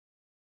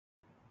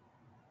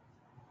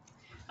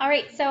All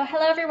right, so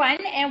hello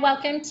everyone, and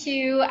welcome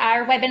to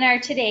our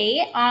webinar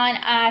today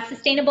on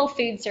sustainable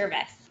food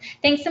service.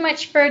 Thanks so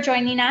much for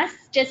joining us.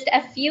 Just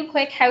a few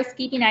quick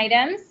housekeeping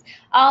items.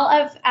 All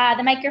of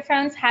the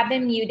microphones have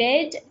been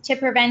muted to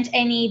prevent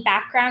any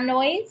background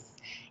noise.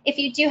 If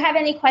you do have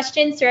any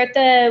questions throughout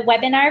the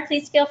webinar,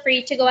 please feel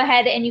free to go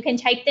ahead and you can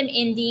type them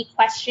in the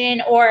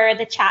question or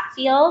the chat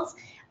field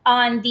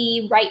on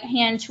the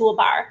right-hand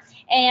toolbar,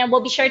 and we'll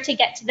be sure to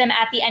get to them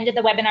at the end of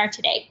the webinar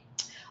today.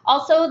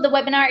 Also, the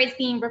webinar is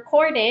being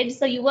recorded,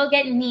 so you will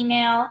get an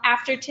email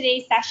after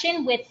today's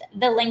session with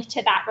the link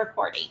to that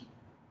recording.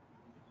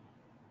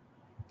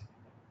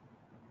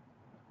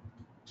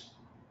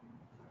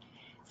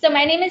 So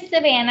my name is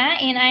Savannah,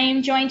 and I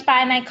am joined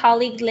by my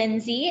colleague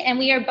Lindsay, and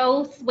we are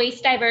both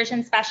waste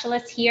diversion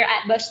specialists here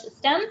at Busch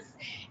Systems.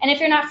 And if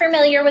you're not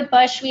familiar with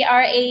Busch, we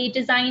are a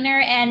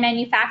designer and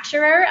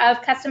manufacturer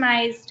of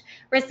customized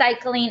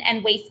recycling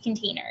and waste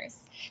containers.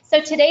 So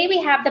today we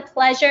have the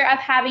pleasure of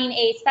having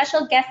a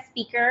special guest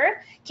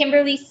speaker,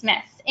 Kimberly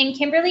Smith. And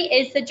Kimberly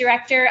is the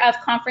Director of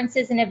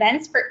Conferences and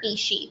Events for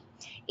ASHE.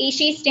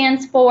 ASHE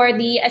stands for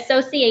the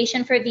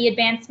Association for the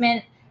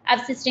Advancement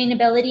of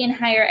Sustainability in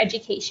Higher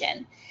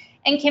Education.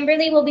 And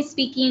Kimberly will be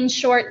speaking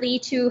shortly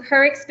to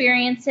her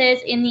experiences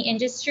in the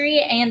industry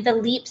and the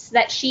leaps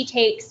that she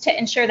takes to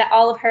ensure that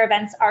all of her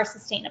events are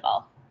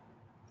sustainable.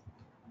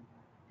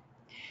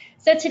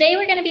 So today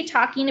we're going to be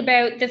talking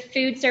about the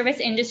food service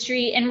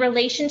industry in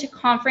relation to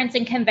conference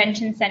and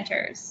convention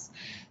centers.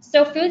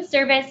 So food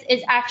service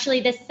is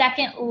actually the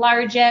second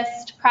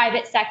largest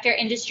private sector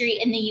industry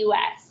in the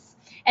US.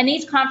 And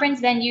these conference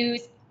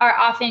venues are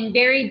often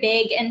very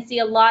big and see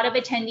a lot of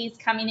attendees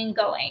coming and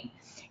going.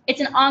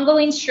 It's an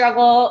ongoing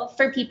struggle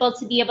for people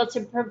to be able to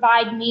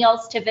provide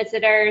meals to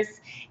visitors,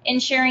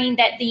 ensuring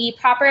that the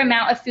proper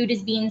amount of food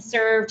is being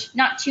served,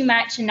 not too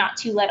much and not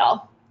too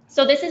little.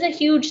 So this is a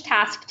huge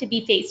task to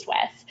be faced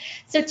with.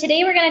 So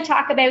today we're going to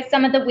talk about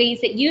some of the ways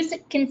that you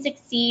can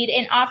succeed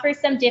and offer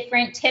some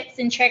different tips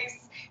and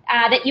tricks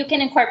that you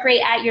can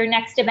incorporate at your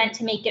next event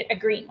to make it a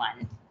green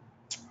one.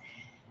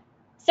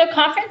 So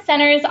conference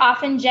centers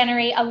often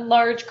generate a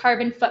large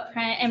carbon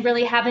footprint and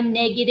really have a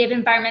negative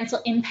environmental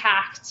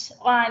impact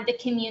on the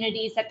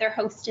communities that they're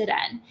hosted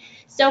in.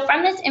 So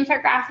from this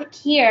infographic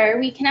here,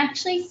 we can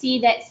actually see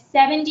that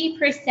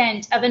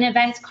 70% of an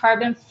event's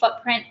carbon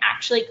footprint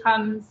actually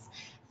comes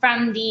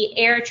from the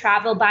air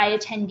travel by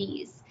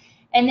attendees.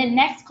 And the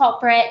next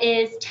culprit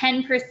is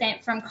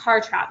 10% from car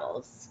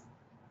travels.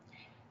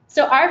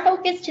 So our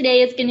focus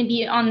today is going to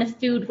be on the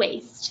food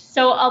waste.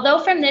 So although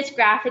from this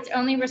graph it's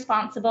only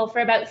responsible for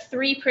about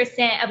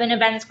 3% of an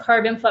event's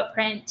carbon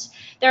footprint,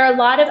 there are a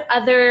lot of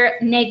other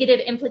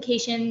negative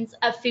implications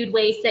of food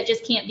waste that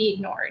just can't be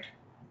ignored.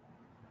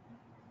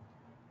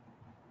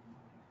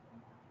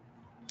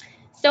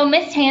 So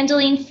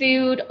mishandling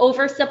food,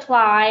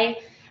 oversupply,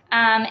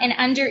 and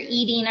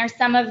under-eating are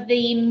some of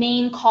the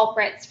main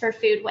culprits for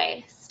food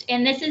waste.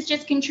 And this is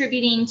just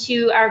contributing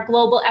to our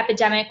global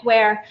epidemic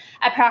where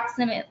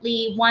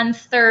approximately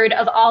 1/3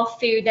 of all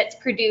food that's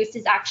produced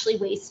is actually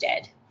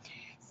wasted.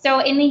 So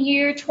in the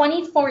year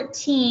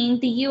 2014,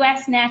 the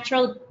US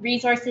Natural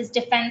Resources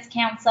Defense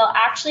Council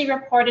actually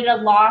reported a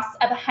loss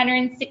of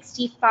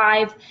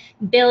 $165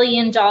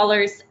 billion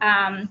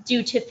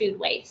due to food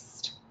waste.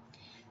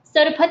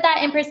 So to put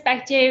that in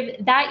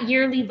perspective, that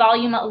yearly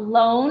volume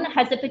alone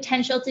has the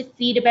potential to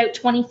feed about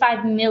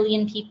 25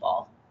 million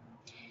people.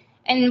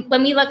 And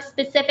when we look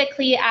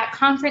specifically at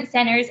conference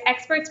centers,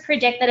 experts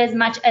predict that as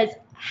much as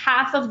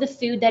half of the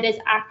food that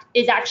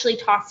is actually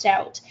tossed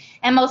out.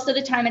 And most of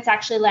the time it's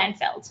actually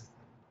landfilled.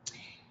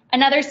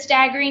 Another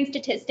staggering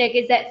statistic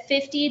is that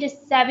 50 to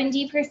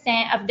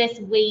 70% of this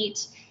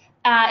weight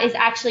is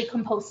actually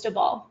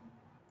compostable.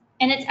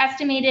 And it's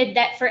estimated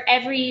that for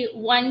every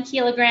 1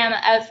 kilogram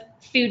of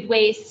food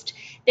waste,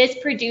 this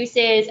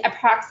produces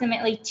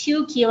approximately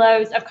 2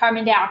 kilos of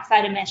carbon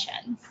dioxide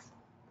emissions.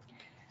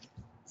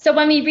 So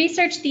when we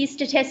researched these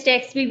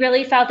statistics, we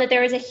really felt that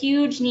there was a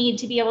huge need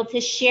to be able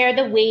to share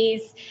the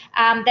ways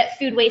that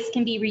food waste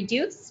can be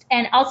reduced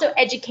and also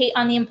educate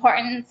on the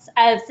importance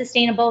of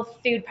sustainable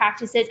food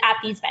practices at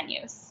these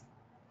venues.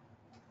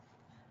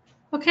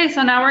 Okay,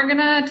 so now we're going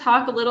to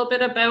talk a little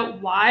bit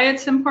about why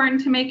it's important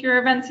to make your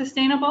event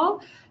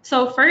sustainable.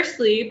 So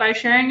firstly, by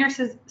sharing your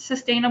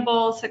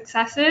sustainable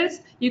successes,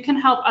 you can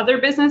help other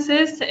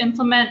businesses to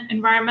implement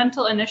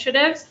environmental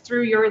initiatives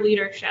through your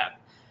leadership.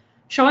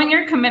 Showing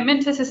your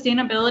commitment to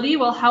sustainability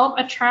will help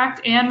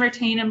attract and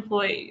retain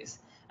employees.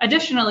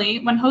 Additionally,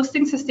 when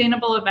hosting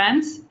sustainable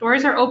events,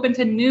 doors are open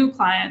to new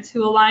clients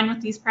who align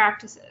with these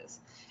practices.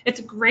 It's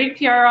a great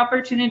PR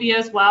opportunity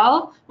as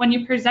well. When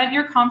you present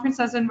your conference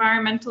as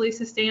environmentally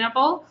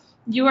sustainable,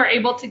 you are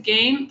able to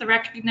gain the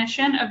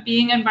recognition of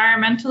being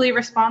environmentally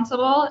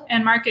responsible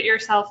and market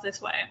yourself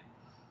this way.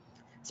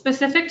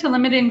 Specific to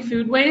limiting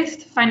food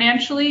waste,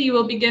 financially, you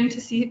will begin to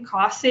see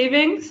cost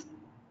savings.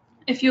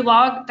 If you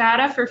log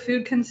data for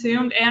food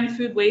consumed and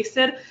food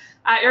wasted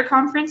at your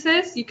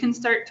conferences, you can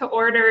start to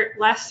order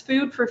less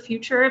food for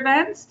future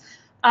events.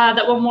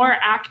 that will more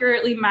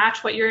accurately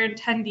match what your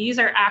attendees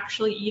are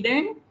actually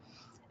eating.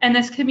 And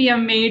this can be a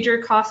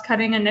major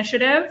cost-cutting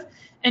initiative.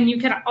 And you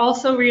can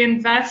also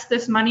reinvest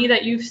this money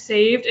that you've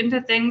saved into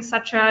things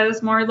such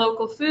as more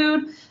local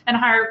food and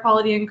higher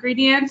quality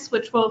ingredients,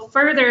 which will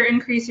further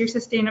increase your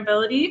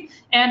sustainability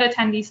and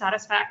attendee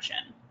satisfaction.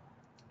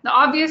 The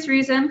obvious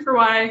reason for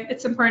why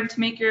it's important to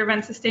make your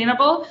event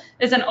sustainable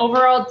is an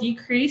overall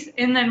decrease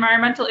in the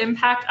environmental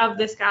impact of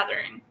this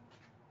gathering.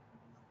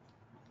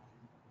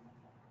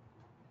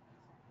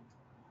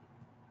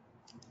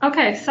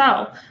 Okay,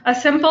 so a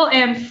simple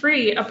and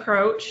free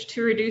approach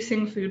to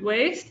reducing food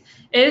waste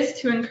is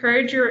to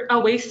encourage a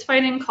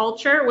waste-fighting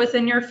culture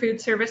within your food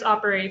service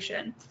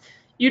operation.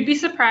 You'd be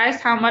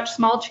surprised how much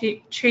small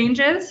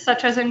changes,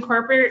 such as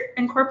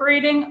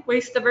incorporating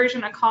waste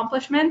diversion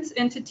accomplishments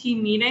into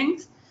team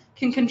meetings,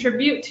 can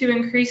contribute to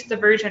increased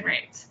diversion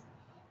rates.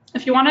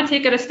 If you want to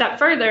take it a step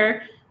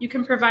further, you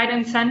can provide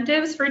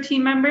incentives for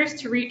team members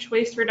to reach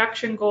waste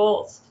reduction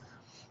goals.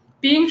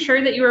 Being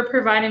sure that you are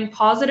providing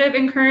positive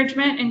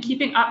encouragement and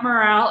keeping up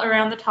morale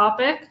around the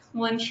topic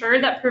will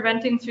ensure that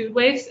preventing food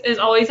waste is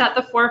always at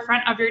the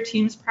forefront of your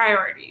team's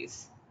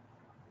priorities.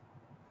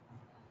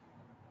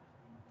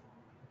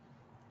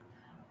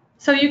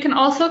 So you can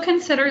also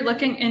consider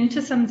looking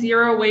into some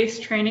zero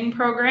waste training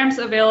programs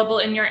available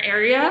in your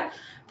area.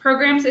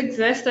 Programs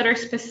exist that are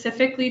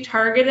specifically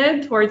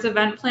targeted towards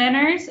event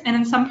planners, and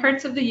in some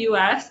parts of the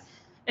US,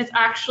 it's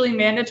actually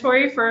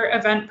mandatory for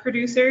event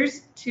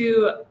producers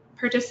to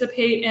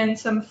participate in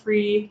some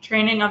free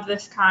training of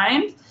this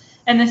kind.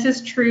 And this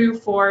is true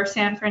for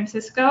San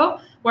Francisco,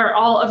 where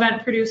all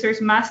event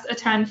producers must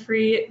attend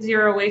free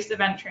zero waste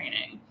event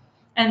training.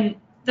 And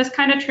this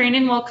kind of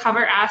training will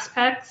cover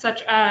aspects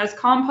such as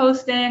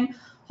composting,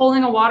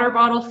 holding a water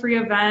bottle free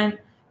event,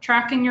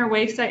 tracking your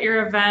waste at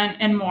your event,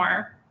 and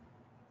more.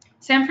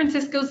 San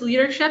Francisco's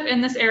leadership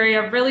in this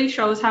area really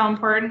shows how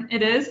important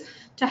it is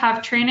to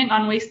have training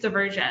on waste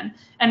diversion,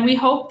 and we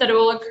hope that it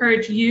will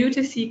encourage you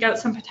to seek out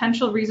some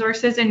potential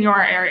resources in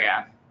your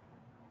area.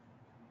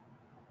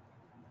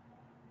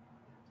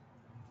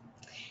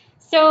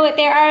 So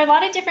there are a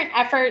lot of different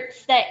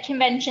efforts that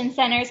convention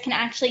centers can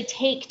actually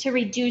take to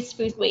reduce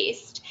food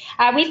waste.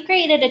 We've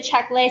created a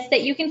checklist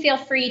that you can feel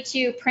free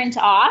to print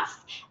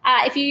off.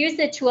 If you use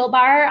the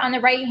toolbar on the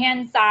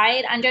right-hand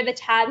side under the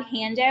tab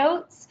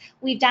handouts,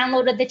 we've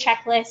downloaded the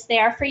checklist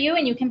there for you,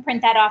 and you can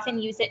print that off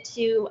and use it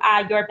to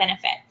your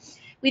benefit.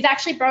 We've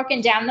actually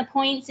broken down the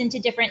points into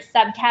different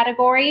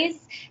subcategories,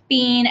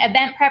 being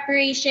event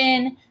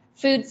preparation,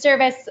 food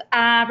service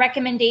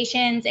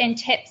recommendations, and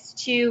tips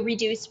to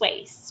reduce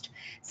waste.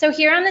 So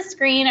here on the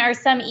screen are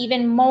some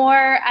even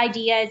more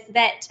ideas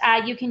that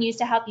you can use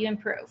to help you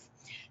improve.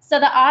 So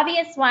the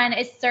obvious one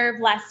is serve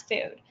less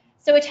food.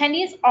 So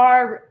attendees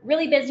are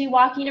really busy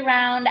walking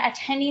around,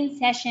 attending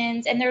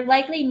sessions, and they're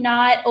likely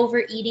not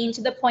overeating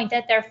to the point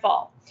that they're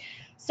full.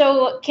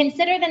 So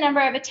consider the number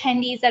of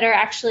attendees that are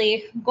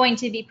actually going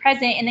to be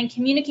present, and then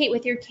communicate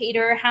with your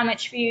caterer how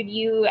much food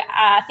you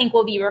think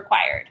will be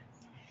required.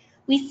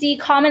 We see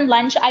common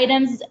lunch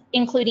items,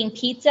 including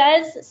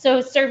pizzas,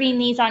 so serving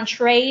these on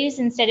trays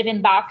instead of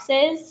in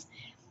boxes,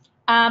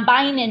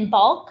 buying in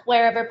bulk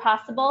wherever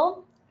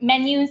possible.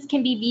 Menus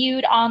can be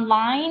viewed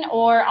online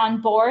or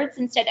on boards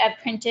instead of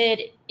printed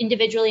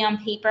individually on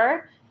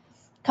paper.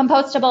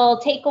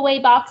 Compostable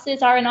takeaway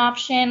boxes are an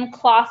option,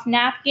 cloth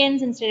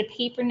napkins instead of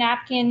paper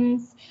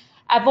napkins,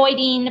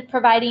 avoiding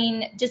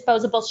providing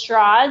disposable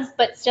straws,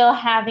 but still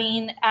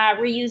having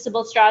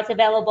reusable straws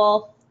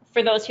available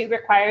for those who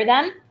require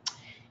them.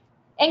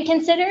 And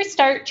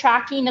start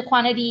tracking the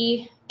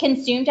quantity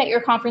consumed at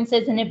your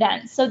conferences and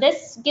events. So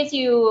this gives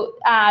you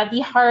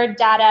the hard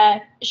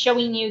data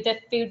showing you the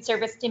food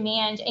service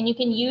demand, and you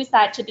can use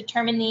that to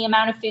determine the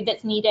amount of food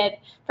that's needed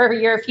for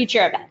your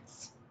future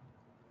events.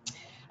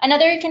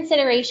 Another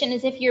consideration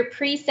is if you're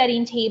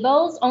pre-setting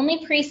tables,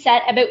 only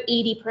preset about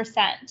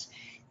 80%.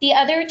 The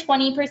other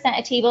 20%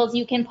 of tables,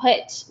 you can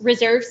put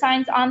reserve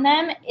signs on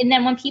them, and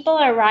then when people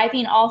are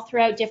arriving all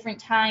throughout different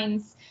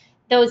times,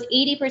 those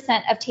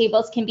 80% of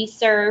tables can be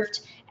served,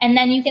 and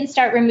then you can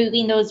start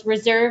removing those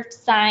reserved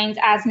signs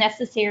as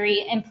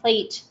necessary and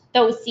plate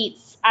those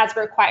seats as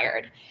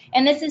required.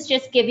 And this is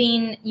just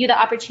giving you the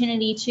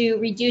opportunity to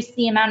reduce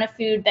the amount of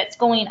food that's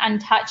going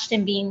untouched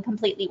and being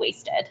completely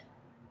wasted.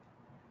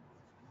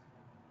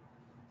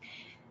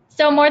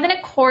 So more than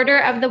a quarter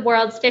of the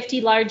world's 50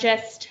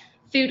 largest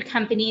food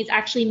companies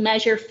actually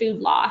measure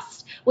food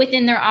loss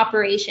within their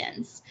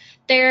operations.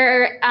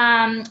 There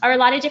are a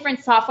lot of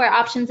different software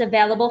options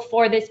available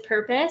for this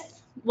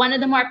purpose. One of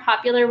the more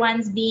popular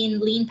ones being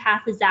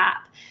LeanPath's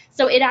app.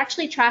 So it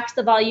actually tracks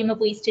the volume of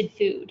wasted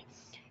food.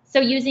 So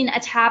using a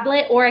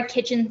tablet or a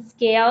kitchen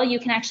scale, you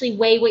can actually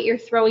weigh what you're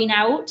throwing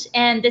out,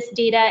 and this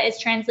data is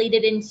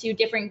translated into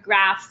different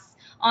graphs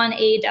on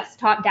a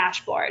desktop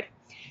dashboard.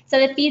 So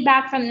the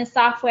feedback from the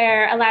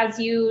software allows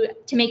you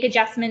to make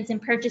adjustments in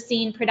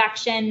purchasing,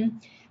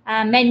 production,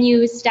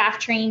 menus, staff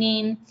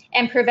training,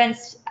 and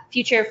prevents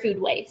future food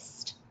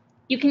waste.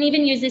 You can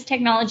even use this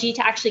technology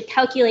to actually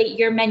calculate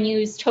your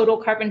menu's total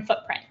carbon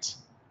footprint.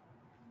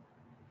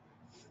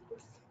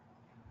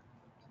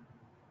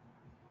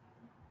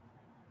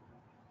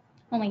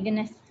 Oh my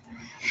goodness.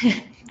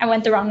 I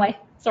went the wrong way.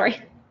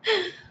 Sorry.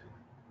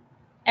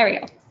 There we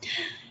go.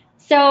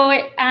 So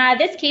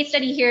this case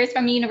study here is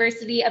from the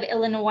University of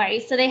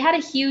Illinois. So they had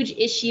a huge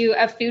issue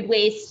of food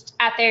waste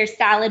at their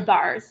salad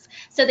bars.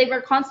 So they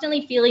were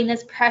constantly feeling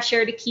this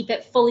pressure to keep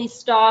it fully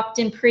stocked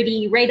and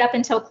pretty right up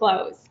until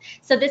close.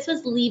 So this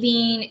was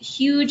leaving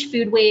huge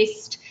food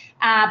waste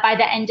by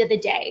the end of the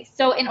day.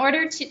 So in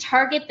order to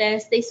target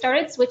this, they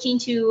started switching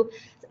to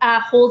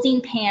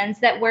holding pans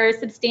that were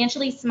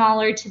substantially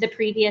smaller to the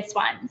previous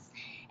ones.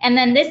 And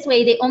then this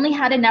way, they only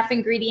had enough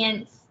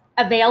ingredients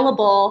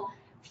available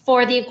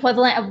for the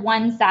equivalent of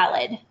one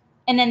salad.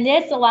 And then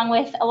this, along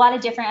with a lot of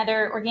different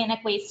other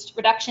organic waste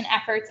reduction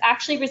efforts,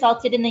 actually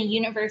resulted in the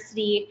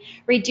university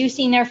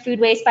reducing their food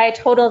waste by a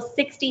total of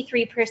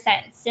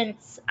 63%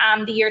 since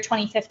the year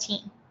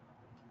 2015.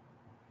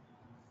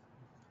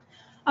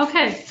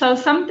 Okay, so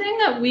something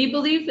that we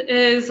believe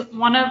is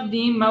one of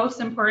the most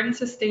important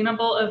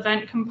sustainable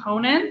event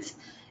components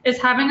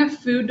is having a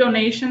food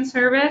donation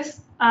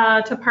service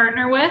to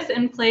partner with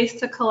in place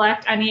to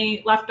collect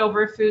any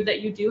leftover food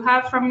that you do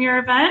have from your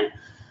event.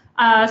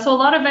 So a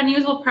lot of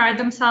venues will pride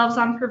themselves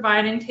on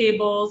providing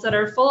tables that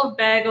are full of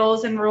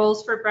bagels and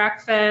rolls for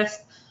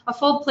breakfast, a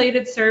full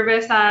plated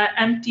service at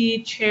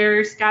empty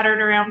chairs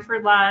scattered around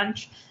for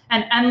lunch,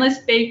 and endless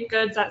baked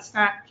goods at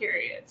snack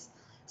periods.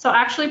 So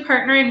actually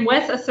partnering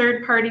with a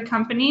third-party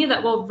company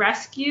that will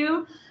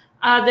rescue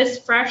this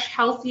fresh,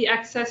 healthy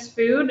excess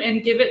food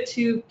and give it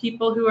to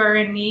people who are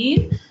in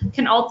need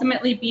can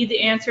ultimately be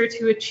the answer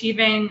to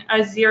achieving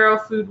a zero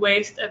food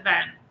waste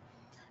event.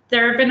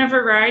 There have been a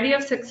variety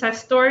of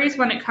success stories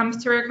when it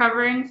comes to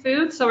recovering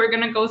food, so we're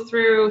going to go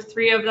through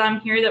 3 of them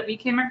here that we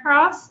came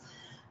across.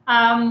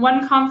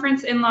 One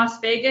conference in Las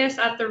Vegas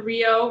at the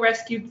Rio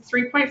rescued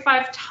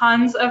 3.5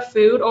 tons of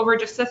food over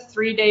just a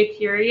 3-day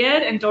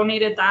period and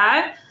donated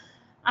that.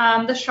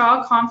 The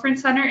Shaw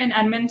Conference Center in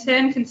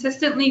Edmonton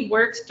consistently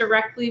works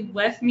directly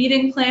with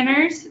meeting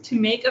planners to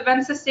make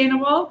events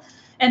sustainable,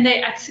 and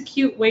they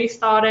execute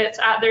waste audits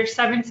at their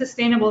 7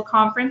 sustainable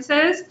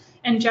conferences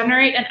and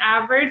generate an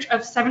average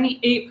of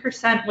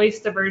 78%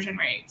 waste diversion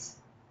rates.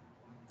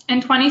 In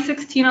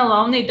 2016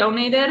 alone, they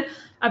donated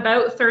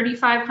about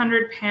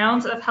 3,500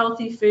 pounds of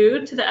healthy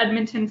food to the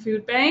Edmonton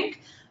Food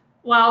Bank,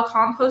 while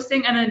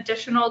composting an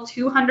additional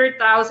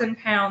 200,000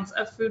 pounds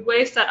of food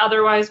waste that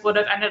otherwise would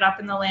have ended up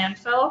in the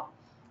landfill.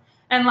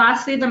 And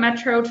lastly, the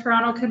Metro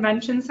Toronto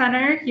Convention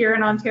Centre here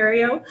in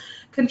Ontario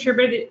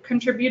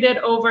contributed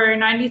over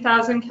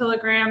 90,000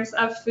 kilograms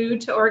of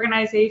food to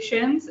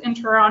organizations in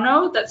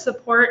Toronto that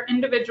support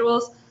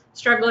individuals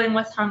struggling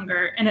with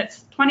hunger in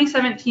its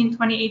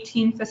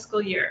 2017-2018 fiscal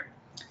year.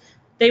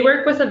 They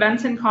work with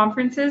events and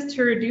conferences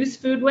to reduce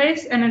food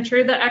waste and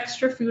ensure that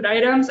extra food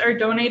items are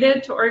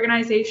donated to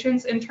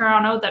organizations in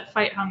Toronto that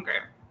fight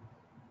hunger.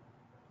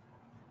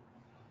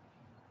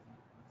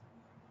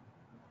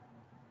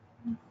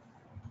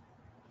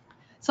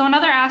 So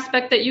another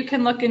aspect that you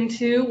can look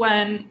into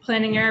when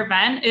planning your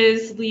event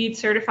is LEED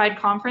certified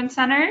conference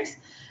centers.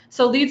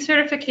 So LEED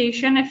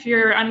certification, if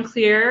you're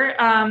unclear,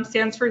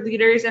 stands for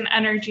Leaders in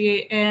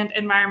Energy and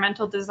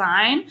Environmental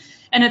Design,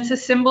 and it's a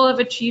symbol of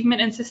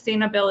achievement and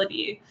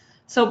sustainability.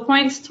 So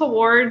points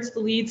towards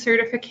LEED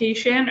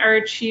certification are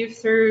achieved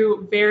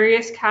through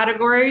various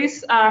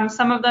categories.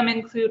 Some of them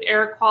include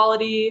air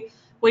quality,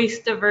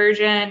 waste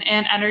diversion,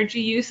 and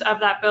energy use of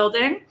that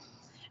building.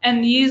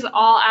 And these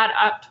all add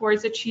up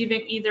towards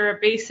achieving either a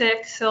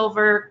basic,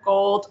 silver,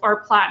 gold,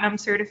 or platinum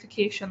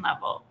certification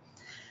level.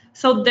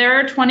 So there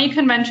are 20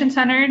 convention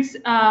centers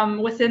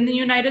within the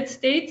United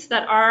States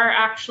that are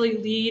actually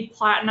LEED,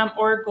 platinum,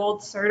 or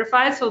gold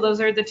certified. So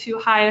those are the 2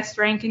 highest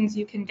rankings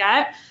you can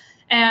get.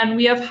 And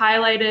we have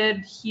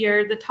highlighted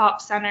here the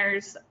top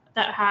centers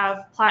that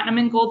have platinum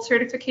and gold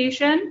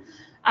certification.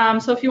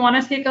 So if you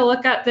want to take a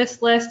look at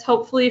this list,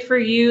 hopefully for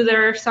you,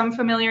 there are some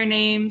familiar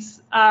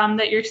names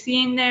that you're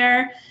seeing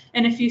there.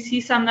 And if you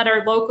see some that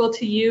are local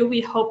to you,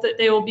 we hope that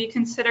they will be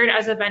considered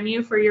as a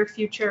venue for your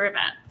future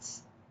events.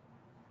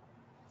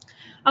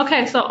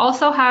 Okay, so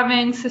also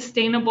having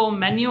sustainable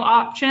menu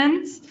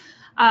options.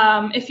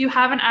 If you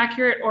have an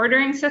accurate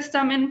ordering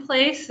system in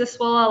place, this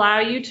will allow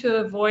you to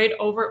avoid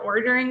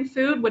over-ordering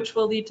food, which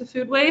will lead to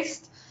food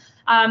waste.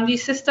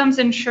 These systems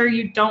ensure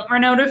you don't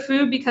run out of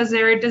food because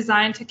they are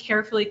designed to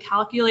carefully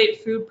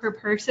calculate food per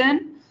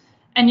person.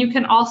 And you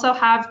can also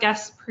have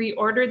guests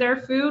pre-order their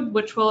food,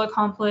 which will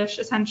accomplish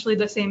essentially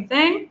the same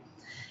thing.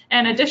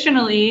 And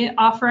additionally,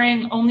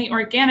 offering only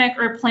organic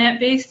or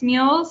plant-based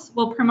meals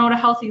will promote a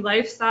healthy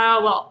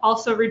lifestyle while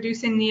also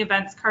reducing the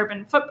event's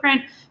carbon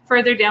footprint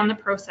further down the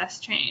process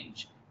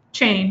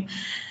chain.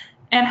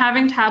 And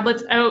having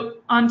tablets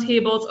out on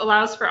tables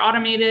allows for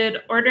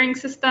automated ordering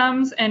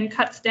systems and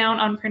cuts down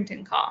on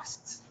printing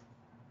costs.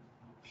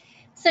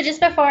 So just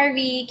before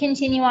we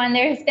continue on,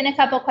 there's been a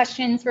couple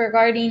questions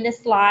regarding the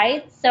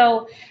slides.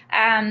 So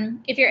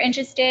if you're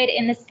interested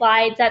in the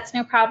slides, that's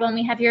no problem.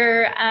 We have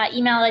your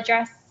email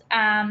address,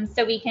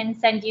 so we can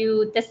send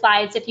you the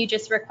slides if you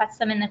just request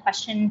them in the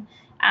question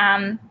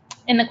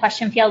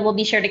field. We'll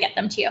be sure to get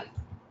them to you.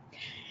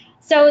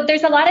 So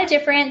there's a lot of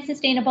different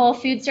sustainable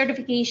food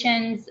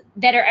certifications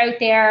that are out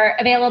there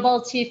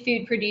available to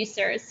food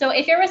producers. So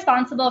if you're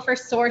responsible for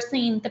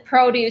sourcing the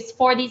produce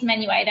for these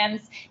menu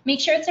items, make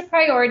sure it's a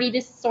priority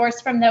to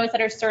source from those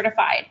that are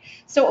certified.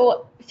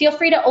 So feel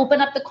free to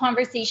open up the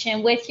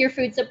conversation with your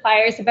food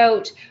suppliers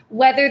about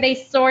whether they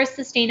source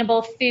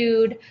sustainable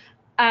food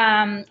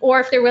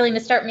or if they're willing to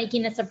start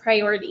making this a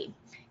priority.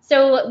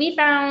 So we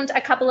found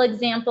a couple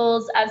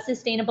examples of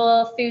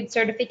sustainable food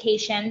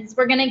certifications.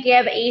 We're going to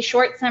give a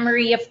short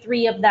summary of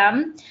 3 of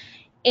them.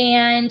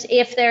 And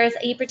if there's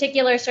a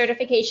particular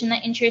certification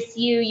that interests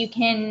you, you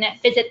can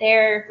visit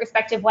their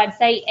respective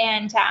website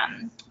and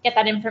get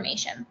that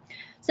information.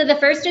 So the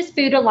first is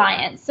Food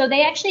Alliance. So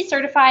they actually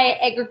certify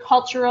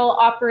agricultural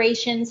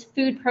operations,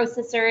 food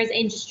processors,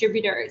 and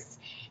distributors.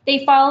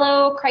 They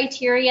follow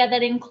criteria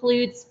that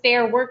includes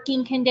fair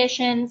working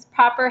conditions,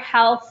 proper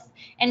health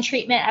and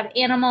treatment of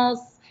animals,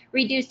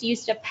 reduced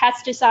use of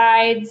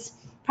pesticides,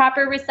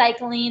 proper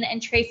recycling,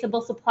 and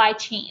traceable supply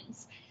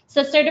chains.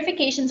 So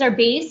certifications are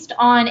based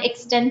on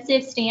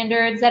extensive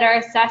standards that are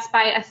assessed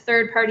by a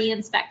third-party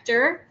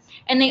inspector,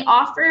 and they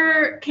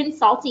offer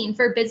consulting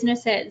for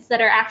businesses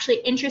that are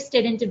actually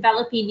interested in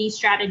developing these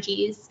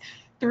strategies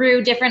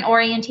through different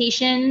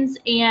orientations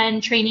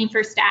and training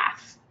for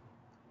staff.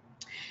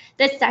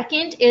 The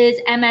second is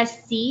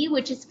MSC,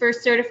 which is for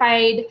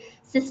Certified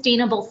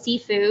Sustainable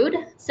Seafood.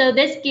 So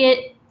this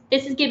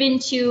is given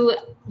to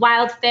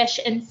wild fish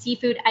and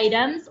seafood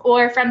items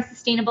or from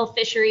sustainable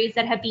fisheries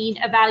that have been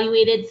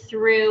evaluated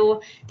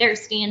through their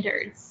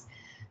standards.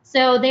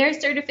 So their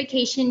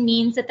certification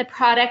means that the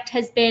product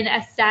has been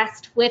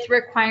assessed with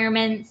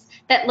requirements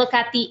that look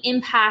at the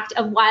impact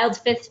of wild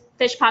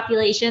fish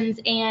populations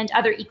and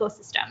other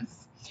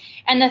ecosystems.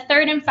 And the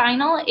third and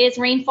final is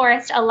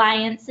Rainforest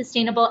Alliance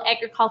Sustainable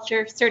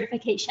Agriculture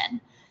Certification.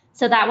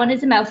 So that one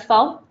is a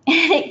mouthful.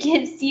 It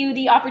gives you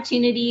the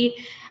opportunity.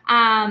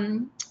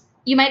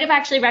 You might have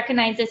actually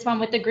recognized this one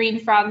with the green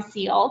frog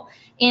seal,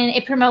 and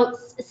it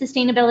promotes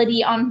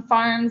sustainability on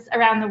farms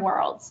around the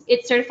world.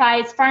 It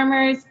certifies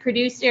farmers,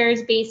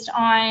 producers based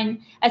on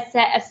a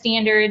set of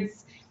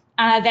standards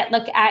that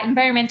look at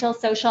environmental,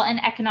 social,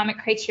 and economic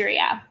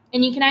criteria.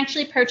 And you can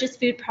actually purchase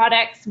food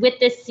products with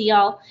this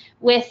seal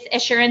with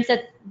assurance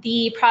that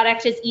the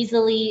product is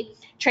easily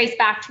traced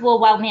back to a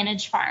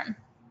well-managed farm.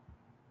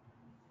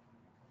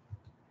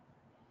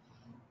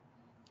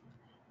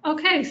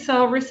 Okay,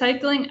 so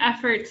recycling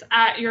efforts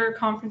at your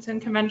conference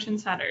and convention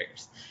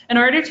centers. In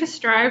order to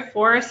strive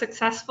for a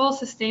successful,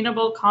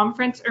 sustainable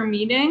conference or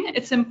meeting,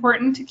 it's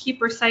important to keep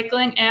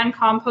recycling and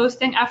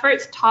composting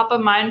efforts top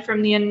of mind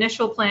from the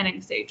initial planning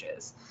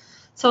stages.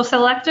 So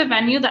select a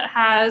venue that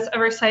has a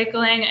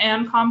recycling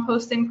and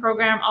composting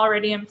program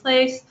already in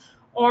place,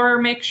 or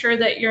make sure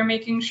that you're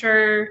making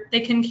sure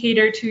they can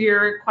cater to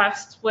your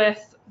requests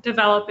with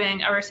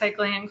developing a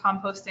recycling and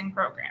composting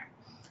program.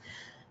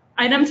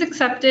 Items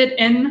accepted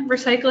in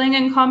recycling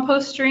and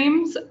compost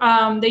streams,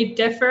 they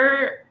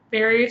differ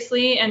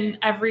variously in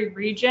every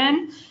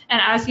region.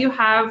 And as you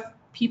have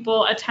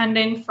people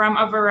attending from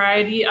a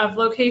variety of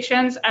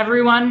locations,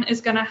 everyone is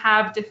going to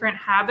have different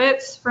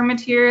habits for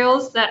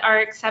materials that are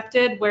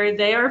accepted where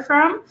they are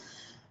from.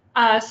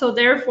 So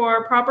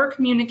therefore, proper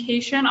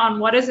communication on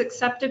what is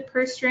accepted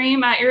per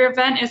stream at your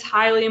event is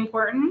highly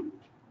important.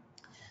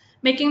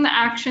 Making the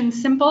action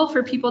simple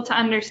for people to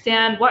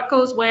understand what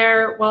goes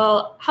where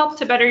will help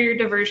to better your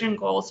diversion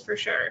goals for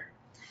sure.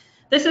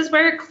 This is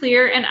where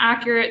clear and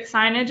accurate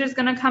signage is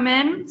going to come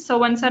in. So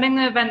when setting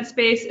the event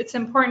space, it's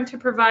important to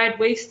provide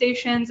waste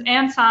stations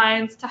and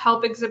signs to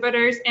help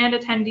exhibitors and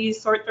attendees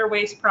sort their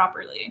waste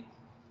properly.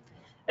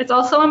 It's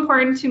also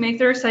important to make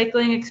the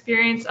recycling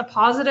experience a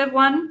positive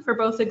one for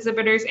both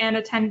exhibitors and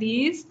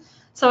attendees.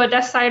 So a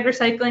desk side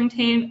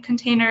recycling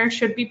container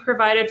should be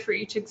provided for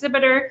each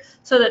exhibitor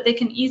so that they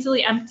can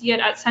easily empty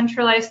it at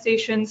centralized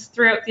stations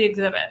throughout the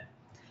exhibit.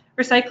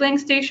 Recycling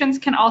stations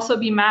can also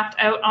be mapped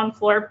out on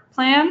floor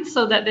plans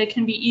so that they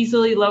can be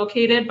easily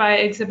located by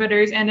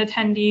exhibitors and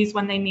attendees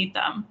when they need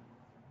them.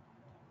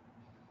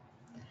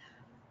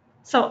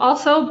 So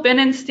also bin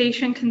and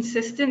station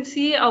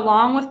consistency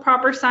along with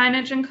proper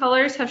signage and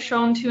colors have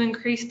shown to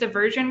increase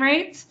diversion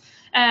rates.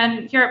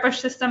 And here at Busch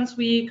Systems,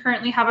 we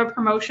currently have a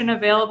promotion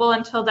available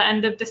until the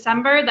end of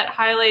December that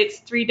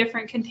highlights 3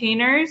 different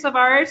containers of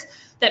ours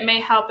that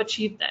may help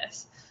achieve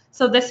this.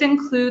 So this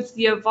includes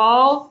the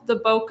Evolve, the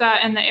Boca,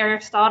 and the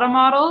Aristata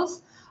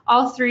models.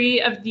 All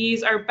 3 of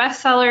these are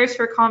bestsellers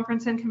for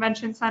conference and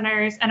convention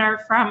centers and are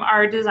from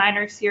our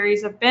designer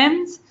series of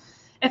bins.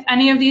 If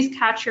any of these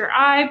catch your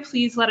eye,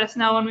 please let us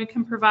know and we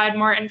can provide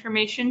more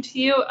information to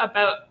you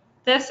about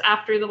this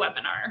after the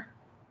webinar.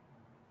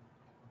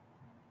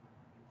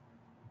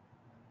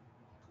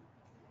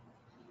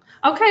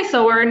 Okay,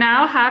 so we're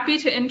now happy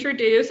to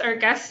introduce our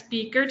guest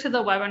speaker to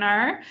the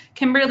webinar.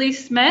 Kimberly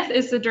Smith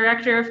is the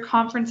Director of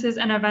Conferences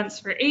and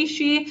Events for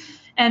ASHE,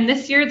 and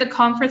this year the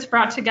conference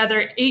brought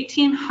together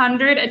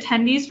 1,800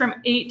 attendees from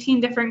 18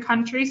 different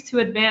countries to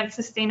advance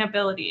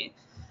sustainability.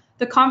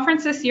 The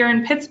conference this year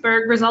in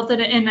Pittsburgh resulted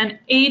in an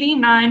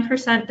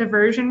 89%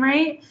 diversion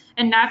rate,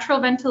 and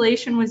natural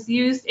ventilation was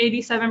used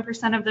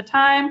 87% of the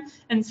time,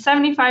 and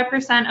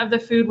 75% of the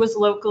food was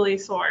locally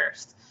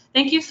sourced.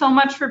 Thank you so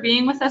much for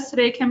being with us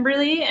today,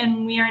 Kimberly,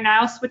 and we are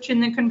now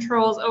switching the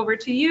controls over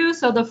to you,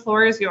 so the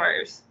floor is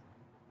yours.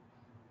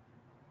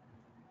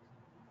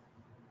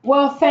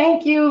 Well,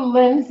 thank you,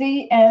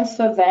 Lindsay and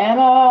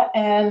Savannah,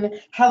 and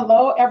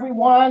hello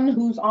everyone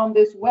who's on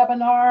this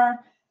webinar.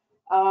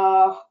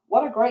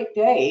 What a great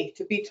day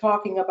to be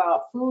talking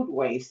about food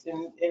waste.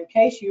 And in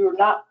case you're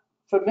not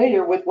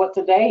familiar with what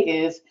today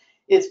is,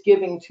 it's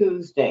Giving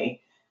Tuesday,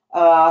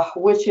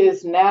 which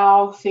is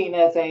now seen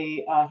as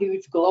a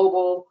huge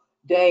global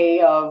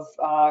day of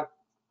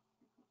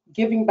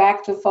giving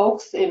back to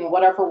folks in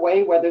whatever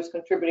way, whether it's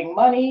contributing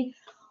money,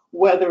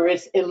 whether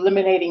it's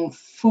eliminating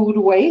food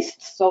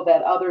waste so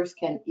that others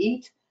can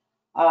eat.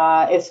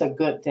 It's a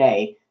good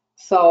day.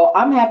 So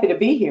I'm happy to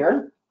be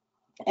here.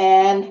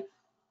 And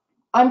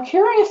I'm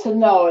curious to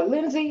know,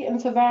 Lindsay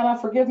and Savannah,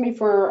 forgive me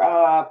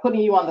for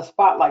putting you on the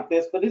spot like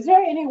this, but is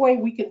there any way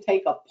we can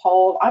take a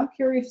poll? I'm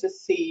curious to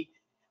see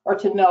or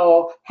to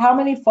know how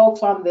many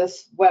folks on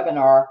this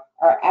webinar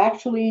are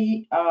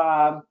actually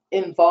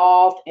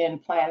involved in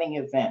planning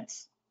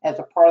events as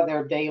a part of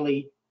their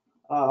daily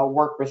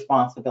work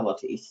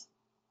responsibilities.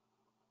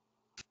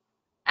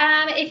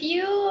 If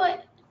you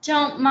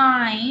don't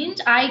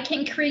mind, I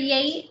can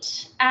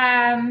create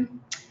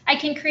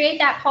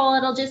that poll.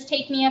 It'll just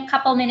take me a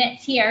couple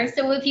minutes here.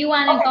 So if you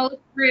want to go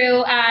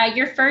through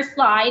your first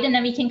slide, and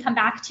then we can come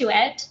back to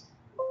it.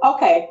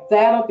 Okay,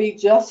 that'll be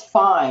just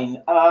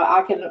fine.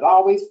 I can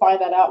always find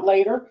that out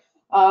later,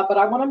 but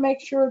I want to make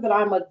sure that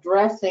I'm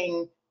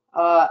addressing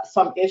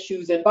some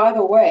issues. And by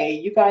the way,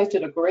 you guys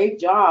did a great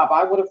job.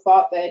 I would have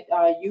thought that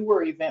you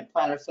were event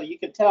planners, so you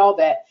can tell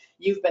that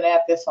you've been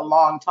at this a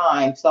long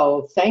time.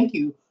 So thank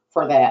you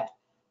for that.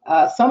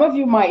 Some of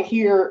you might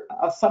hear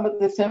some of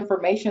this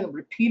information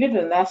repeated,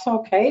 and that's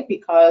okay,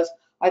 because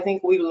I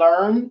think we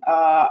learn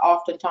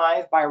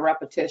oftentimes by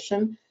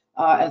repetition,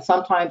 and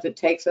sometimes it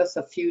takes us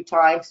a few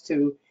times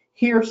to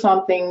hear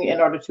something in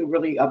order to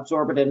really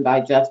absorb it and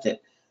digest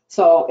it.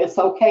 So it's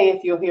okay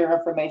if you hear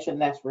information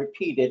that's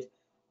repeated.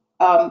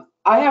 I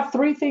have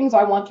three things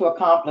I want to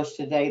accomplish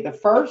today. The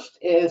first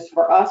is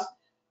for us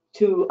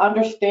to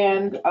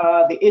understand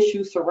the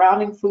issues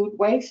surrounding food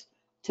waste,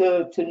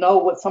 to know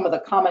what some of the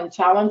common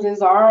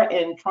challenges are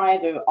in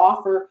trying to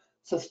offer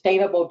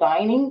sustainable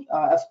dining,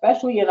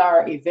 especially in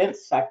our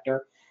events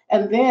sector,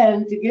 and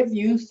then to give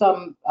you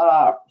some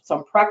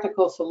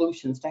practical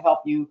solutions to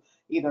help you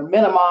either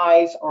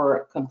minimize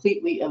or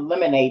completely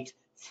eliminate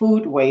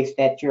food waste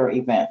at your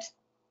event.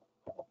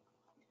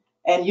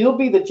 And you'll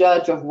be the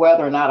judge of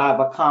whether or not I've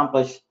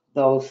accomplished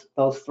those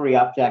three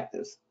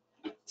objectives.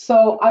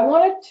 So I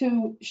wanted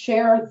to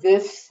share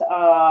this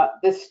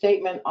this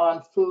statement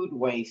on food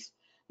waste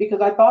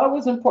because I thought it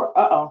was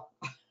important.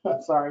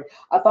 Sorry.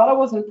 I thought it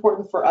was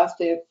important for us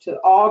to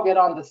all get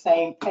on the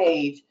same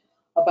page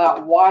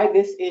about why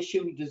this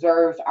issue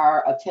deserves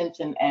our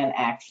attention and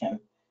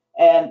action.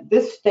 And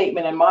this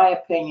statement, in my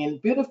opinion,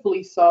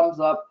 beautifully sums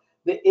up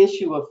the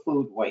issue of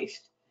food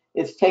waste.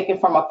 It's taken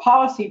from a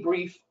policy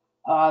brief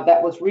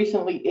that was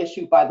recently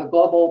issued by the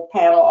Global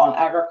Panel on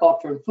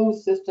Agriculture and Food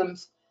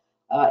Systems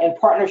in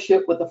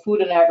partnership with the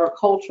Food and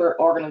Agriculture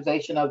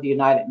Organization of the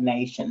United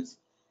Nations.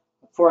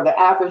 For the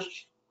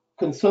average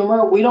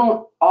consumer, we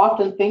don't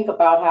often think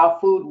about how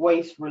food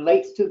waste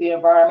relates to the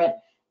environment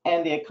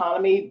and the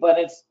economy, but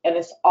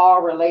it's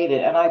all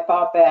related. And I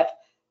thought that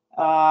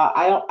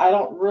I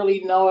don't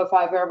really know if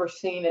I've ever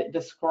seen it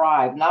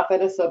described. Not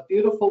that it's a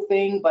beautiful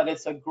thing, but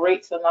it's a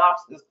great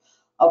synopsis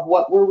of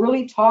what we're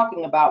really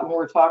talking about when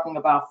we're talking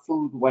about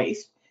food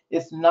waste.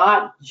 It's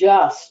not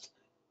just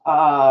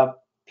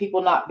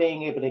people not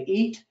being able to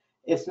eat.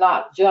 It's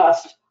not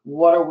just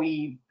what are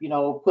we,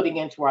 putting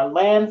into our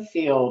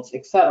landfills,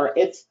 et cetera.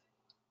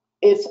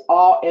 It's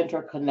all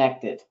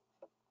interconnected.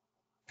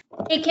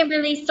 Hey,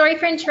 Kimberly, sorry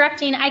for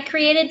interrupting. I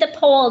created the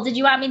poll. Did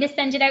you want me to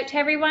send it out to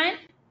everyone?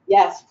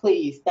 Yes,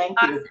 please. Thank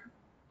you. Awesome.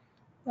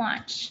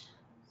 Launch.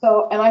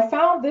 So, and I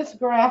found this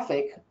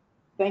graphic.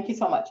 Thank you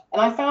so much.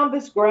 And I found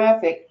this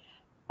graphic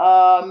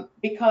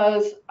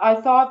because I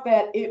thought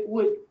that it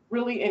would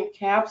really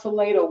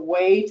encapsulate a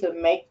way to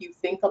make you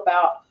think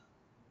about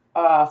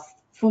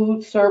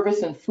food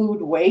service and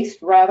food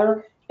waste,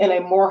 rather, in a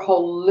more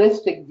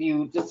holistic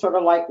view, just sort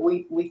of like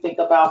we think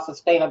about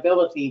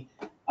sustainability.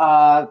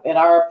 In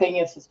our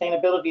opinion,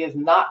 sustainability is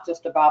not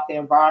just about the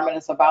environment,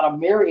 it's about a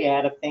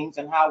myriad of things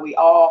and how we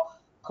all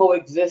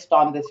coexist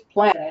on this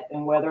planet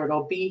and whether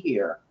it'll be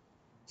here.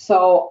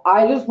 So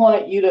I just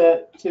wanted you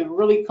to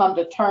really come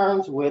to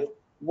terms with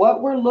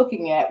what we're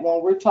looking at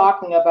when we're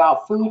talking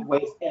about food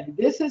waste. And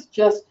these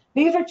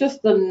are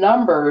just the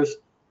numbers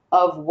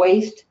of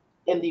waste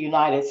in the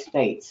United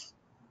States.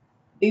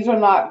 These are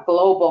not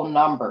global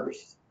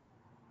numbers.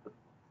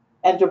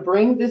 And to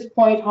bring this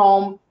point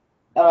home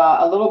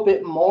a little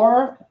bit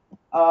more,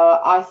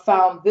 I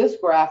found this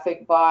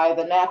graphic by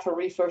the Natural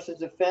Resources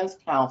Defense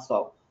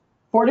Council.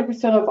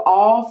 40% of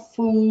all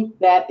food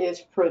that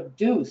is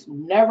produced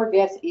never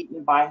gets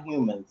eaten by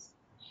humans.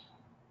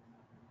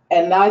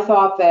 And I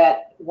thought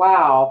that,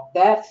 wow,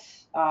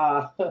 that's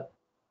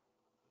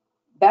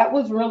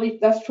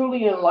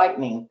truly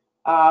enlightening.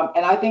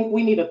 And I think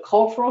we need a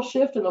cultural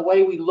shift in the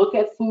way we look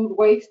at food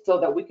waste so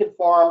that we can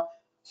form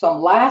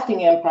some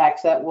lasting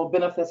impacts that will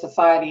benefit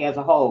society as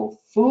a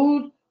whole.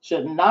 Food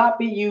should not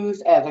be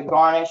used as a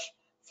garnish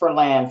for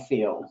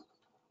landfill.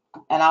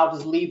 And I'll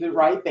just leave it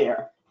right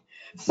there.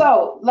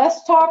 So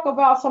let's talk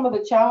about some of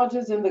the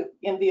challenges in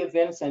the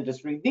events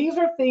industry. These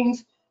are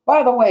things,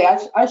 by the way,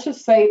 I should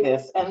say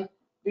this, and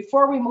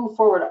before we move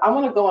forward, I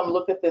want to go and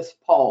look at this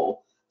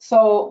poll.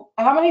 So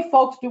how many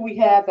folks do we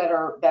have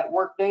that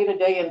work day to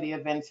day in the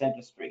events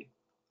industry?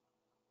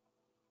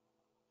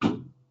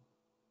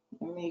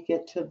 Let me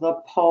get to the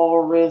poll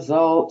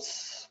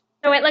results.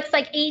 So it looks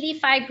like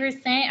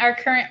 85% are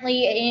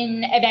currently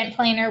in event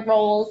planner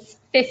roles.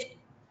 85%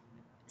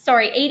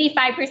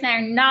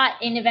 are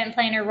not in event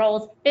planner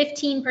roles.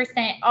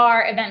 15%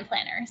 are event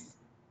planners.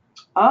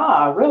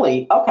 Ah,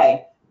 really?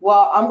 Okay.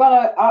 Well,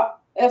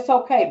 it's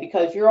okay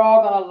because you're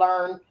all gonna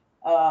learn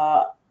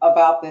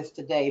about this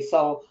today.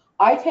 So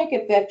I take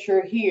it that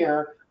you're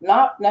here,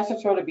 not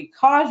necessarily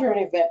because you're an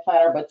event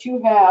planner, but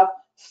you have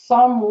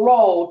some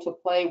role to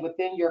play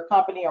within your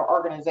company or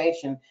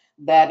organization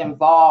that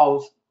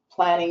involves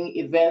planning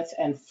events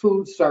and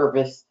food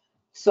service.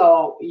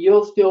 So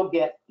you'll still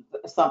get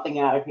something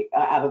out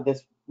of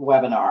this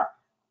webinar.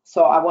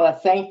 So I want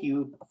to thank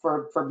you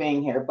for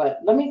being here.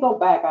 But let me go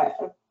back. I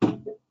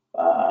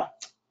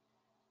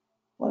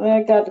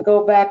got to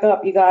go back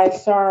up, you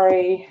guys.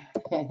 Sorry.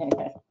 Hold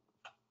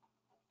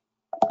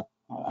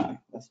on.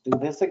 Let's do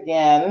this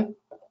again.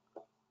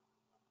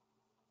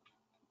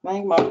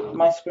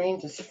 My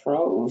screen just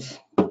froze.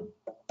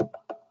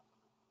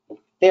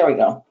 There we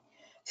go.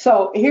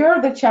 So here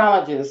are the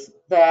challenges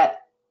that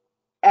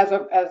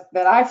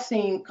that I've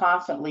seen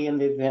constantly in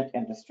the event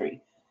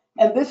industry,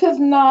 and this is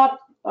not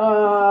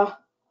to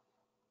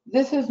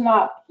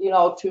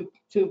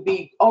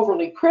be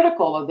overly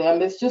critical of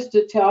them. It's just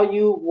to tell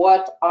you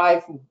what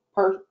I've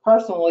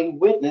personally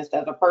witnessed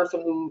as a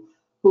person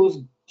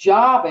whose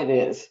job it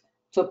is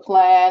to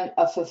plan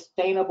a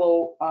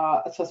sustainable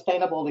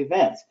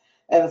events.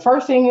 And the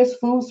first thing is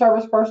food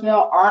service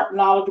personnel aren't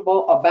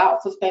knowledgeable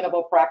about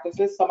sustainable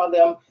practices. Some of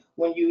them,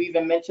 when you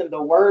even mention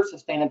the word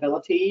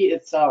sustainability,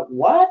 it's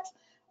what?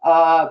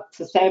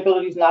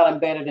 Sustainability is not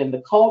embedded in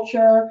the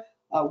culture.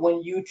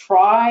 When you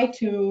try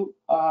to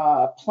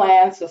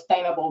plan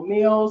sustainable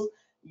meals,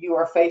 you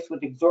are faced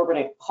with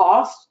exorbitant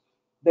costs.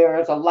 There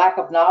is a lack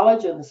of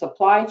knowledge in the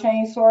supply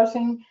chain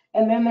sourcing,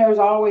 and then there's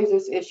always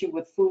this issue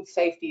with food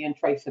safety and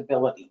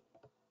traceability.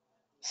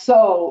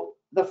 So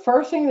the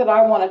first thing that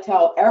I want to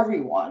tell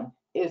everyone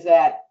is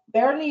that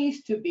there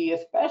needs to be,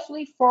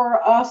 especially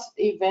for us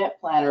event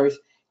planners,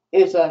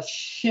 is a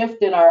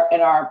shift in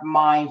our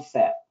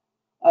mindset,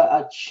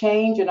 a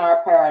change in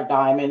our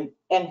paradigm, and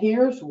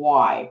here's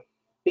why.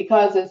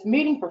 Because as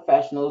meeting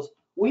professionals,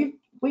 we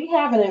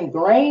have an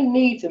ingrained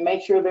need to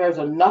make sure there's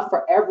enough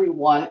for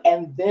everyone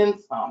and then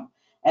some.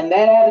 And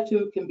that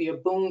attitude can be a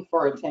boon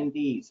for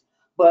attendees,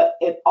 but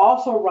it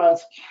also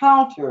runs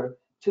counter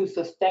to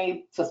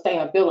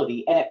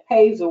sustainability, and it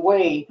paves the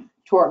way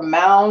toward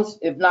mounds,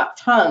 if not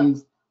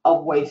tons,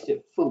 of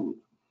wasted food.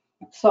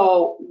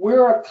 So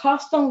we're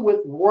accustomed with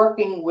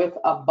working with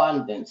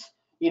abundance.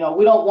 We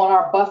don't want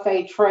our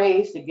buffet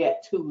trays to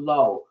get too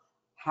low.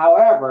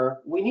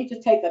 However, we need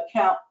to take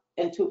account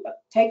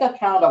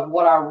of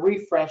what our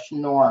refresh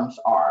norms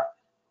are.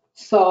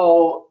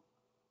 So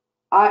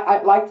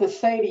I'd like to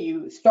say to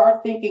you,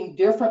 start thinking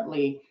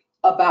differently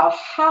about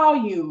how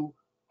you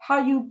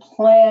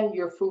plan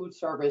your food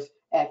service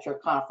at your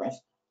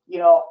conference.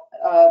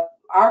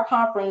 Our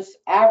conference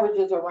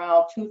averages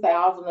around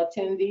 2,000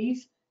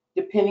 attendees,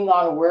 depending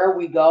on where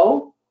we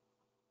go.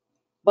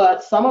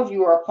 But some of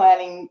you are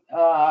planning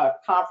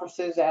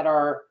conferences that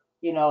are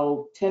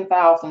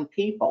 10,000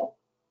 people.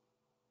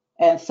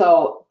 And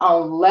so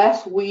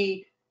unless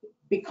we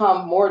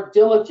become more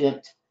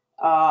diligent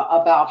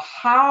about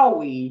how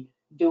we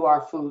do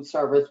our food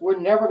service, we're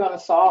never going to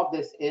solve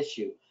this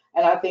issue.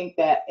 And I think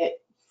that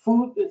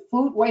food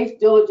waste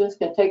diligence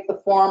can take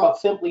the form of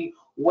simply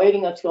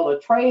waiting until a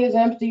tray is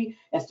empty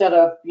instead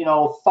of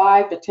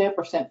 5 to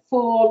 10%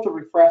 full to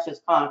refresh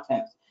its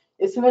contents.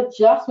 It's an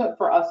adjustment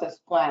for us as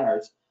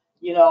planners.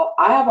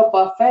 I have a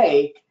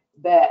buffet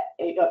that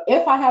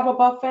if I have a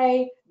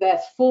buffet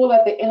that's full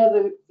at the end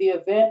of the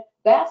event,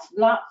 that's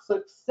not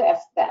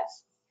success,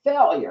 that's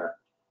failure.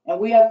 And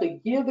we have to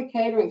give the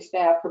catering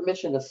staff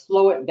permission to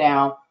slow it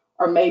down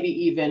or maybe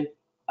even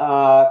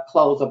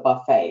close a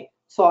buffet.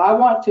 So I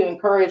want to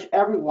encourage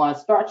everyone,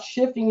 start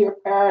shifting your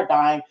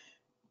paradigm,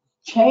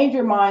 change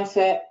your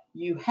mindset.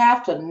 You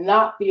have to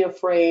not be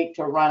afraid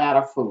to run out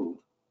of food.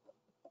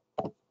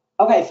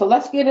 Okay, so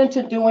let's get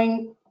into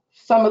doing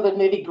some of the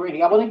nitty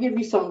gritty. I'm going to give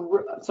you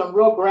some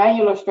real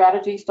granular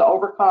strategies to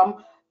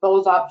overcome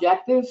those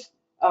objectives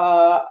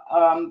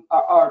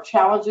or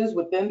challenges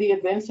within the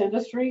events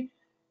industry.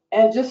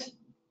 And just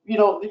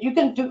you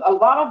can do a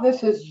lot of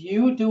this is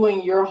you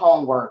doing your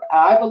homework.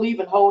 I believe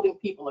in holding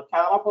people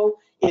accountable.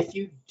 If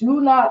you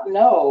do not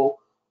know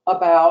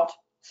about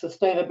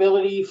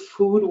sustainability,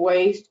 food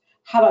waste,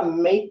 how to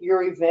make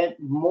your event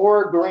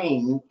more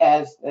green,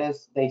 as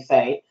they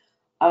say,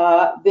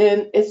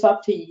 then it's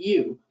up to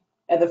you.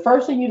 And the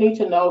first thing you need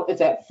to know is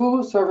that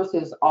food service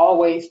is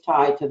always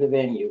tied to the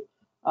venue.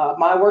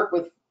 My work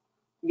with,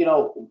 you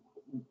know,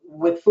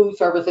 with food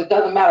service, it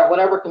doesn't matter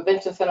whatever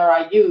convention center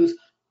I use,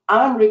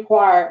 I'm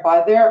required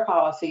by their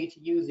policy to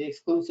use the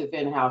exclusive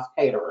in-house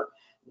caterer.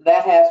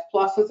 That has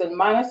pluses and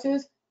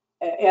minuses.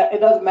 It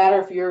doesn't matter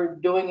if you're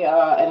doing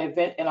an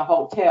event in a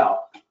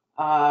hotel,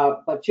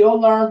 but you'll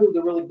learn who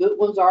the really good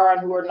ones are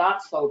and who are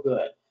not so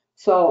good.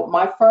 So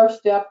my first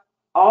step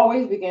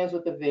always begins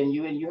with the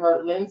venue, and you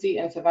heard Lindsay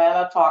and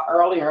Savannah talk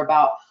earlier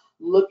about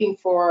looking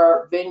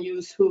for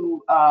venues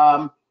who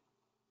are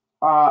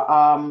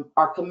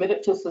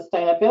committed to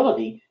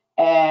sustainability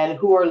and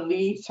who are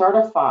LEED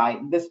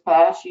certified. This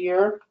past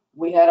year,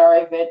 we had our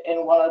event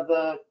in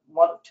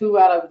two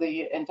out of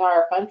the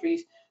entire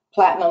country's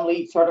platinum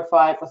LEED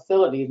certified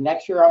facilities.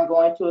 Next year, I'm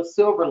going to a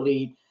silver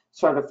LEED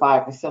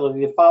certified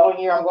facility. The following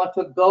year, I'm going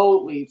to a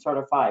gold LEED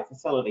certified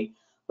facility.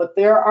 But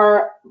there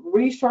are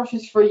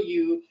resources for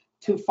you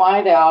to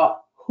find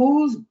out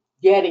who's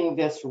getting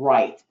this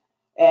right.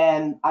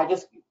 And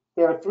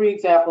there are three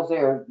examples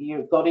there.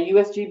 You go to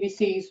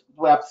USGBC's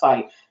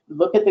website,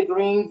 look at the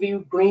Green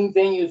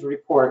Venues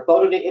report,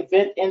 go to the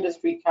Event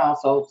Industry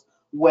Council's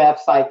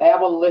website. They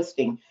have a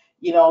listing.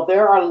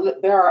 There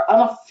are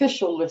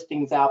unofficial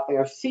listings out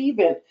there.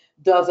 CVent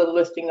does a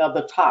listing of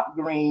the top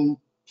green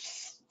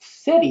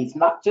cities,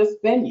 not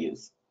just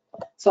venues.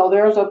 So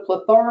there's a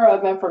plethora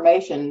of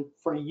information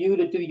for you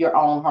to do your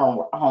own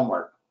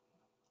homework.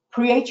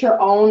 Create your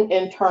own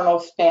internal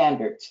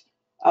standards.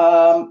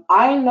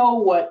 I know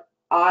what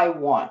I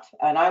want,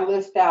 and I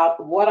list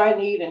out what I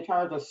need in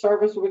terms of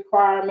service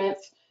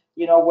requirements,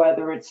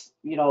 whether it's,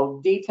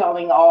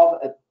 detailing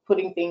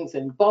putting things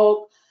in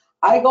bulk.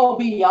 I go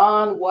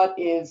beyond what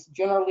is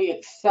generally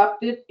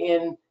accepted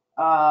in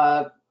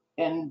the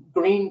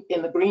green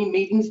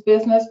meetings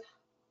business.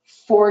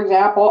 For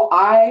example,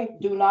 I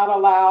do not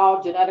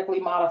allow genetically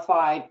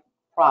modified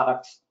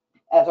products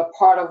as a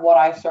part of what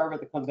I serve at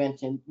the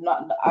convention.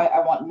 I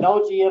want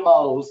no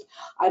GMOs.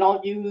 I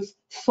don't use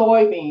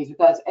soybeans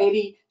because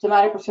 80 to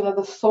 90% of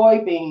the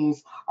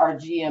soybeans are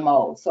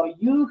GMOs. So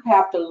you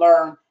have to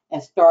learn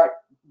and start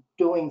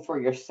doing for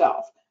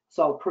yourself.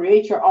 So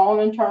create your own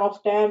internal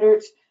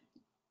standards.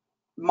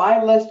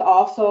 My list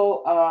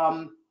also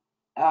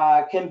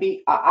can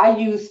be, I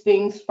use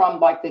things from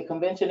like the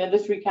Convention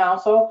Industry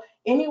Council.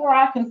 Anywhere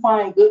I can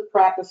find good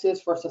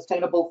practices for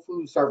sustainable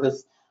food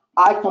service,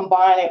 I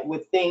combine it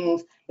with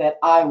things that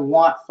I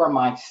want for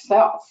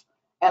myself.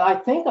 And I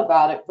think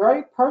about it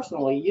very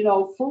personally.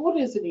 Food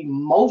is an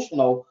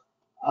emotional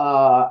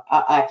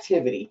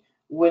activity.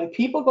 When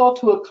people go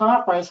to a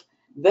conference,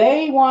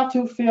 they want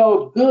to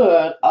feel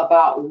good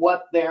about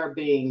what they're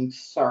being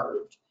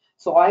served.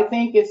 So I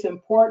think it's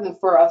important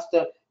for us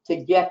to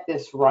get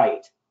this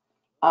right.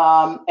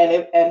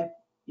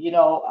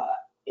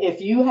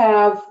 If you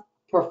have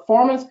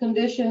performance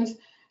conditions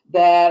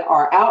that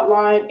are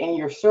outlined in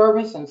your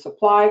service and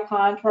supply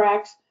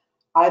contracts,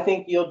 I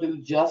think you'll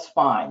do just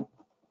fine.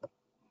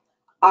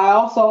 I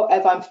also,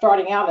 as I'm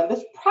starting out, and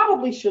this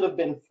probably should have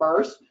been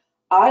first,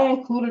 I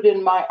included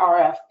in my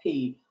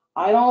RFP.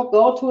 I don't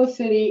go to a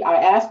city, I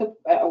ask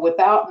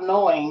without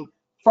knowing.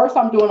 First,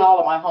 I'm doing all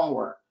of my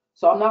homework.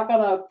 So I'm not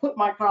going to put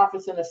my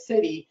conference in a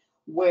city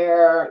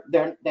where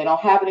they don't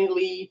have any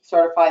LEED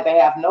certified, they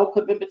have no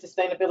commitment to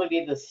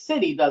sustainability. The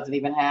city doesn't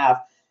even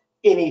have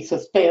any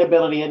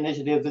sustainability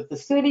initiatives. If the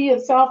city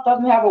itself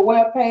doesn't have a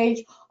web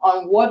page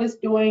on what it's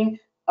doing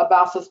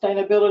about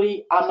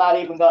sustainability, I'm not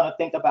even going to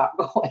think about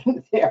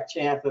going there,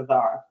 chances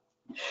are.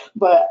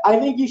 But I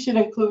think you should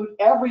include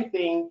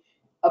everything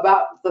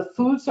about the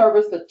food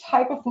service, the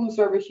type of food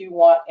service you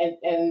want,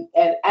 and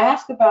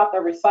ask about the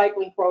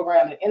recycling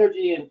program, the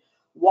energy and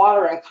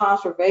water and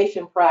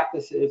conservation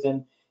practices,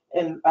 and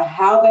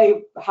how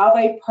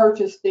they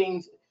purchase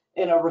things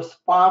in a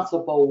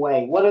responsible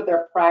way. What are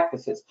their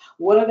practices?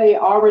 What are they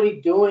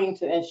already doing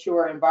to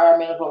ensure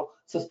environmental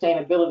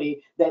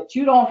sustainability that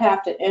you don't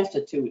have to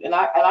institute? And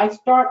I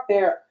start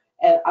there,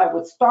 and I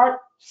would start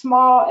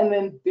small and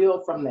then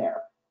build from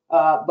there.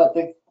 But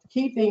the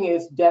key thing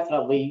is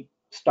definitely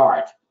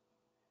start.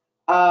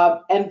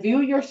 And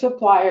view your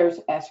suppliers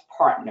as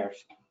partners.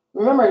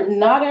 Remember,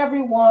 not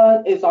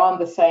everyone is on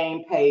the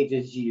same page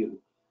as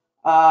you.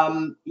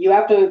 You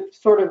have to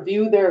sort of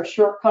view their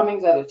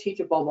shortcomings as a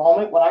teachable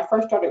moment. When I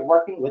first started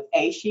working with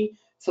ASHI,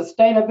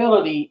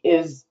 sustainability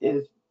is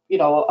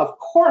of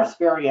course,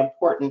 very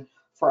important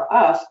for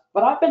us,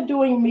 but I've been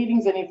doing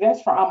meetings and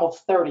events for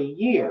almost 30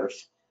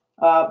 years.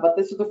 But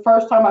this is the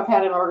first time I've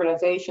had an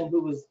organization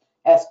who was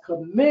as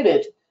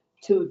committed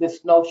to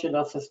this notion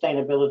of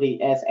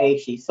sustainability as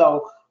ASHI.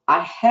 So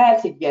I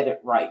had to get it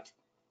right.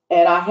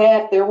 And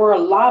there were a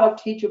lot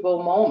of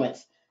teachable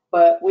moments,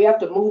 but we have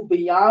to move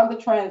beyond the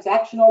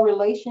transactional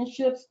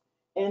relationships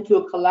into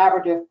a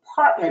collaborative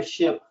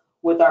partnership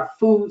with our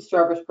food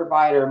service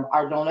provider,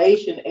 our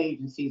donation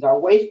agencies, our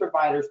waste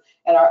providers,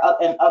 and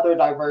other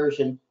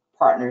diversion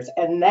partners.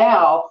 And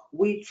now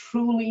we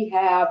truly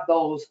have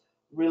those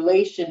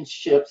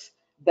relationships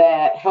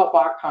that help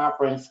our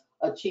conference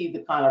achieve the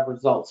kind of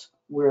results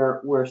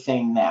we're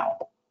seeing now.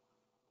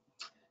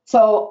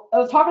 So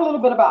let's talk a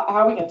little bit about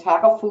how we can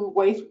tackle food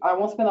waste. I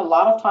won't spend a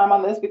lot of time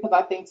on this because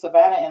I think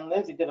Savannah and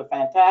Lindsay did a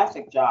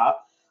fantastic job,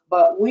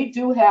 but we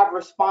do have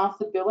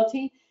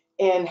responsibility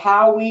in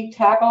how we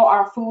tackle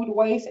our food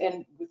waste.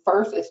 And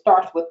first, it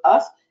starts with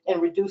us in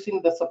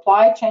reducing the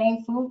supply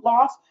chain food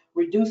loss,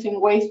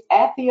 reducing waste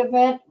at the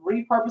event,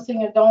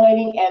 repurposing and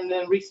donating, and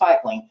then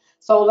recycling.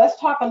 So let's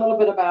talk a little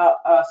bit about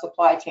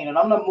supply chain, and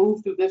I'm going to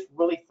move through this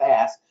really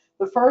fast.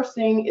 The first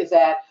thing is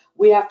that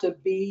we have to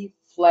be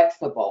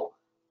flexible.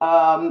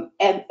 And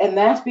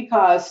that's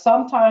because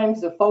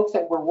sometimes the folks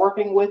that we're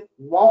working with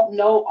won't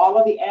know all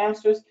of the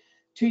answers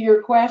to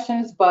your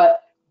questions,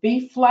 but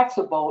be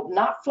flexible,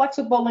 not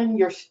flexible in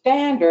your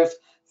standards,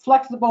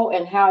 flexible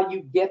in how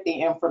you get the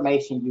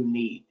information you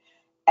need.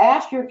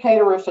 Ask your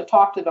caterers to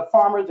talk to the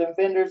farmers and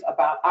vendors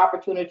about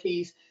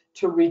opportunities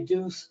to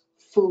reduce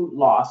food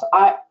loss.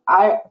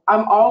 I'm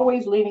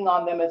always leaning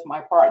on them as my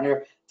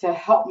partner to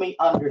help me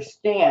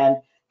understand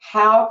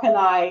how can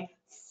I,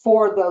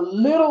 for the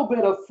little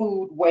bit of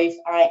food waste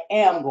I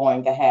am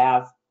going to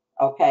have,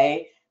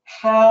 okay,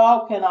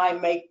 how can I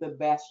make the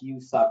best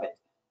use of it?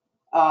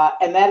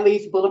 And that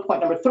leads to bullet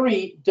point number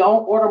 3,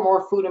 don't order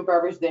more food and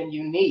beverage than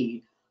you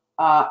need.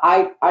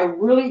 I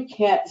really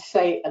can't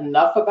say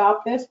enough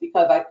about this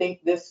because I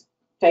think this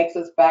takes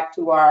us back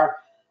to our,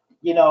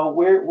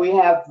 we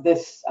have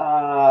this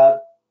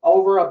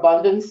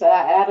overabundance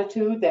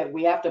attitude that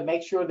we have to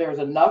make sure there's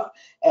enough,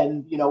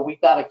 and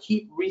we've got to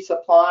keep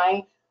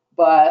resupplying.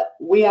 But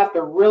we have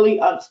to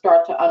really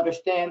start to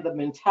understand the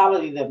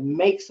mentality that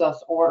makes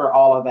us order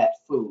all of that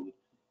food.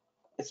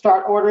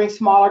 Start ordering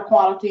smaller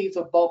quantities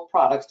of bulk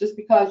products. Just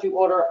because you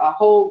order a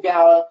whole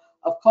gallon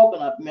of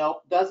coconut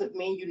milk doesn't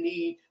mean you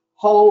need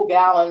whole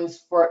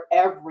gallons for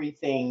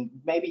everything.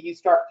 Maybe you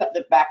start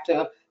cutting it back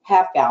to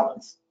half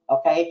gallons,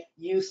 okay?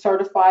 Use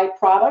certified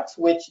products,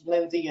 which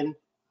Lindsay and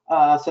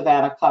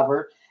Savannah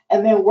covered,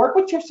 and then work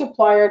with your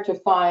supplier to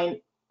find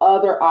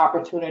other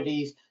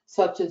opportunities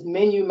such as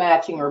menu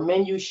matching or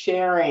menu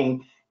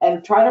sharing,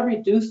 and try to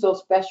reduce those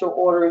special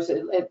orders,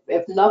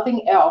 if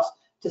nothing else,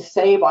 to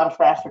save on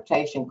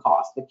transportation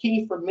costs. The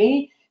key for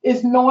me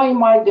is knowing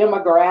my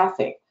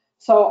demographic.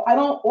 So I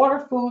don't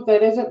order food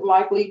that isn't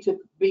likely to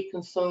be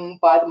consumed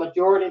by the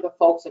majority of the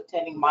folks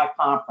attending my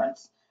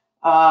conference.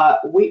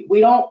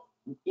 We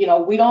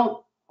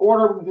don't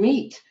order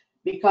meat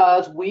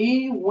because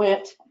we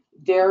went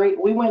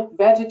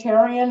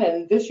vegetarian,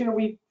 and this year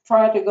we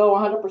tried to go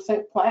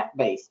 100%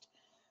 plant-based.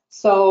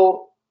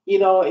 So,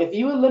 if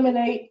you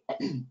eliminate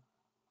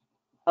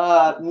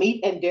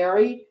meat and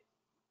dairy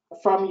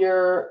from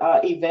your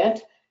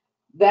event,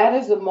 that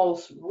is the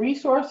most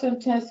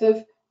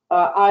resource-intensive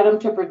item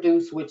to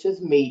produce, which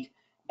is meat,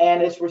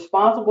 and it's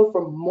responsible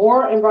for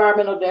more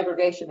environmental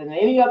degradation than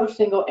any other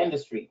single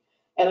industry.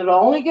 And it'll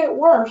only get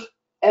worse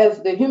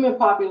as the human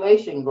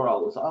population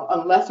grows,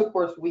 unless, of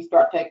course, we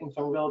start taking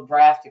some real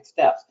drastic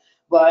steps.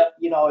 But,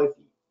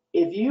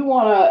 if you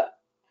want to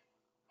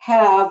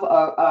have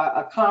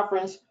a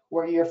conference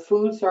where your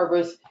food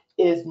service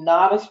is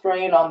not a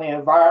strain on the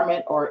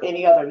environment or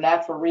any other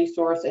natural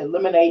resource,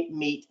 eliminate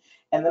meat.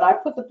 And then I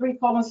put the 3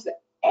 columns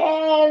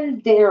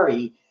and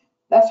dairy.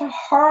 That's a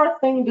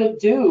hard thing to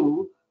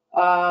do,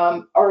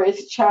 or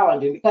it's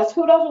challenging, because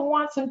who doesn't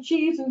want some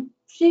cheese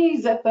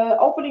at the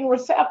opening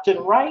reception,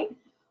 right?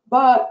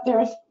 But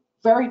there's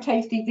very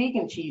tasty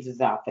vegan cheeses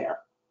out there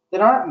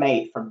that aren't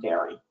made from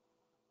dairy.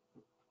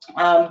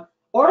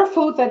 Order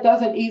food that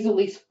doesn't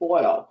easily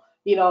spoil,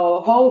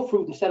 whole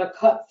fruit instead of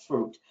cut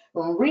fruit.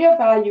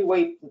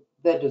 Reevaluate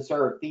the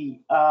dessert.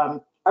 I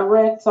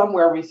read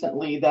somewhere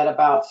recently that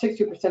about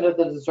 60% of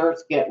the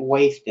desserts get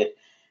wasted.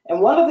 And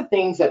one of the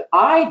things that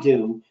I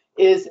do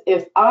is,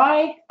 if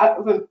I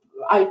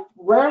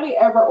rarely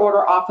ever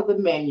order off of the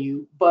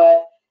menu,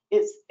 but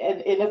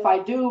and if I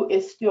do,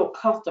 it's still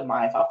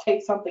customized. I'll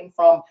take something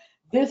from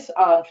this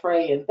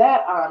entree and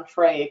that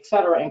entree,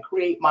 etc., and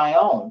create my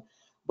own.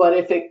 But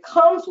if it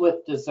comes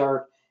with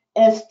dessert,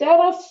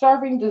 instead of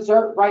serving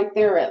dessert right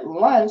there at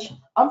lunch,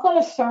 I'm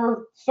going to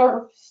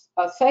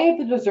save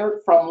the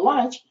dessert from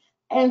lunch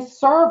and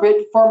serve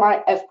it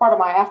as part of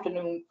my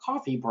afternoon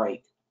coffee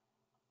break.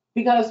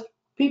 Because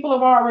people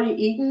have already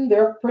eaten,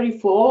 they're pretty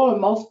full,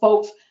 and most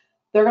folks,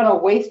 they're going to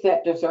waste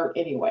that dessert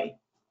anyway.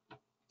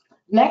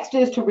 Next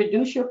is to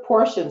reduce your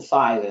portion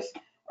sizes.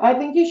 I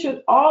think you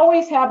should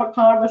always have a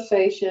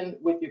conversation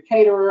with your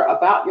caterer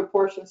about your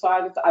portion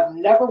sizes. I've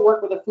never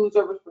worked with a food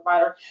service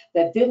provider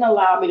that didn't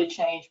allow me to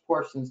change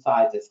portion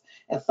sizes.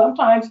 And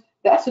sometimes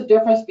that's the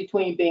difference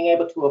between being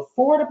able to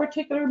afford a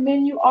particular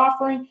menu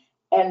offering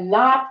and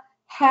not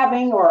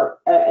having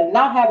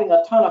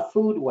a ton of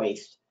food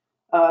waste.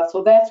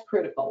 So that's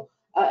critical.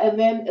 And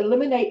then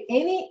eliminate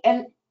any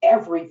and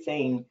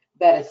everything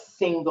that is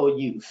single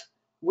use.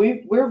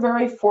 We're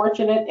very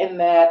fortunate in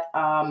that,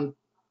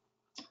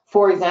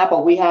 for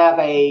example, we have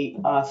a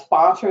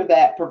sponsor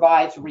that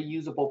provides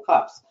reusable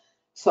cups,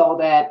 so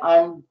that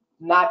I'm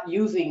not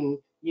using,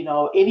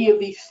 any of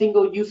these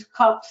single-use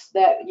cups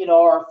that,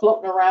 are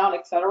floating around,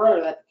 et cetera,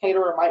 or that the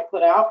caterer might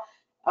put out.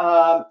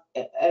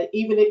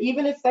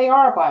 Even if they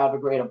are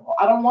biodegradable,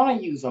 I don't want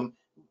to use them.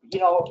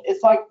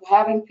 It's like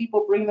having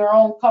people bring their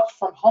own cups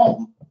from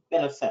home,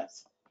 in a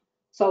sense.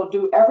 So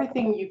do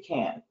everything you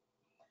can.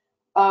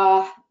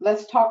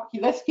 Let's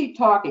keep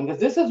talking,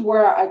 because this is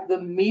where the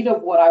meat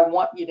of what I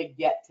want you to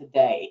get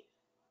today.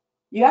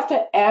 You have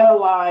to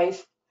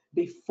analyze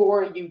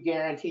before you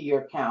guarantee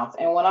your accounts.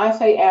 And when I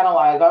say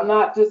analyze, I'm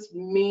not just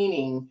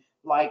meaning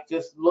like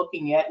just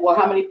looking at, well,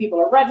 how many people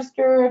are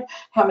registered?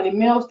 How many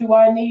meals do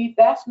I need?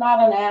 That's not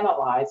an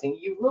analyzing.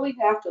 You really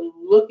have to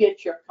look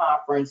at your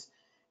conference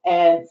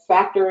and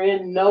factor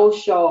in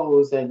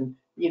no-shows, and,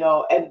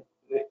 and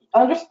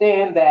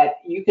understand that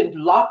you can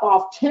lop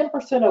off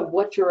 10% of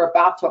what you're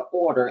about to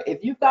order.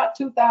 If you've got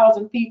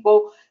 2,000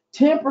 people,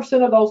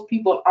 10% of those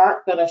people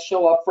aren't going to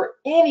show up for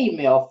any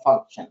meal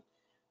function.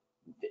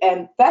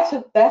 And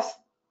that's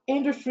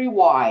industry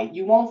wide.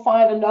 You won't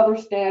find another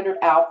standard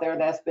out there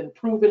that's been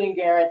proven and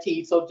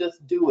guaranteed. So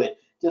just do it.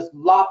 Just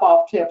lop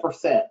off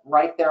 10%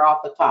 right there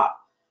off the top.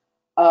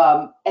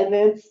 And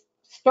then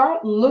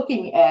start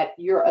looking at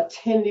your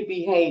attendee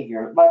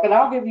behavior. And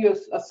I'll give you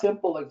a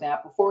simple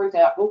example. For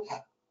example,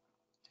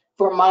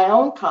 for my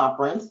own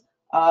conference,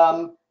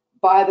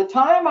 by the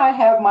time I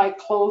have my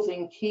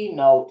closing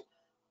keynote,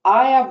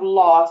 I have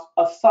lost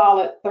a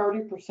solid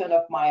 30%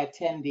 of my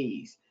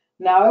attendees.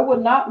 Now, it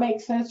would not make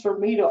sense for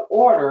me to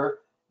order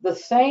the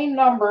same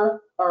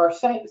number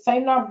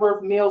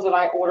of meals that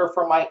I order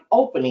for my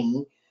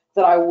opening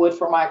that I would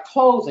for my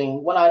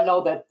closing, when I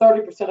know that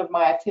 30% of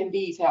my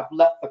attendees have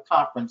left the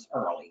conference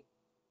early.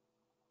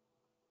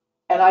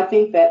 And I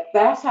think that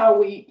that's how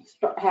we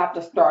have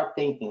to start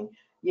thinking.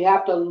 You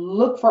have to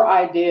look for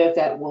ideas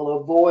that will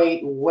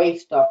avoid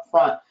waste up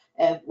front,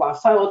 and while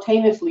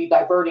simultaneously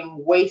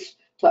diverting waste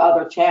to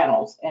other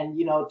channels, and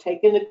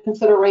take into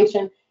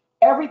consideration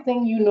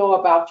everything you know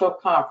about your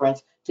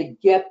conference to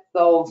get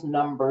those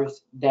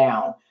numbers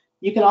down.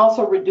 You can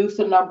also reduce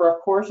the number of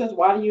courses.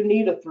 Why do you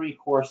need a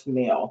 3-course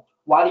meal?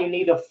 Why do you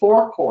need a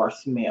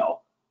 4-course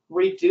meal?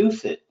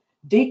 Reduce it.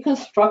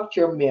 Deconstruct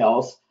your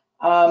meals.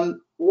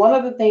 One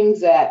of the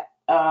things that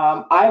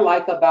I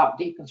like about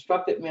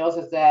deconstructed meals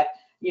is that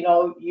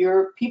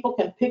your people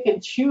can pick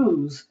and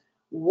choose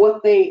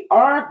what they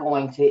are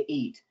going to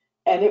eat,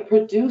 and it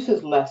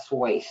produces less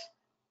waste.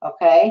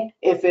 Okay,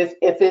 if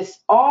it's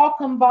all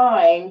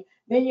combined,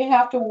 then you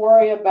have to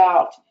worry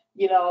about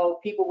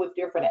people with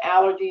different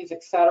allergies,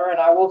 etc. And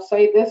I will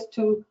say this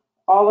to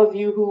all of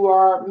you who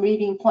are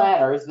meeting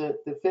planners, the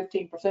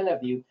 15%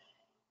 of you.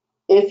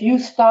 If you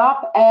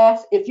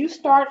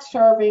start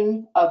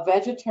serving a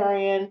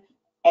vegetarian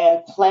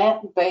and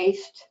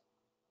plant-based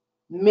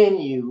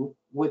menu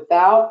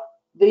without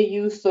the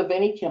use of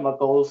any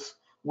chemicals,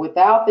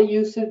 without the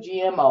use of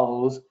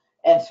GMOs,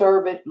 and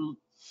serve it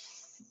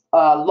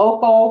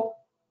local,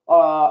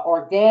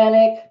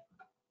 organic,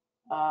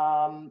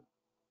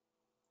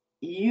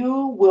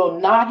 you will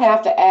not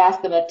have to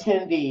ask an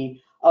attendee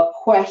a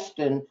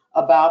question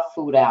about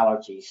food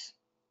allergies.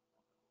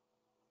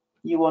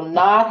 You will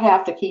not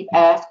have to keep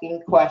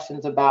asking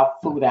questions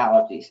about food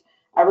allergies.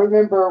 I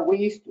remember we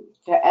used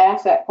to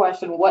ask that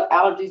question, what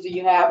allergies do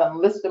you have, and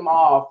list them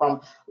all, from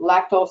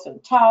lactose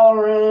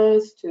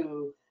intolerance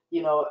to,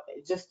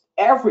 just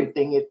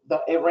everything. It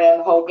ran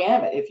the whole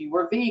gamut. If you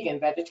were vegan,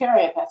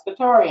 vegetarian,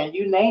 pescatarian,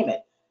 you name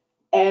it.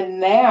 And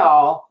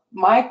now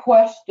my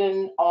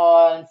question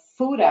on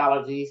food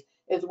allergies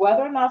is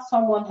whether or not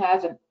someone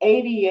has an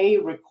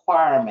ADA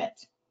requirement.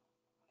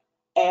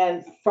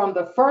 And from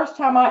the first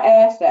time I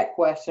asked that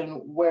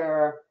question,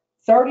 where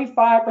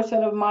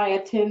 35% of my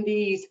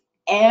attendees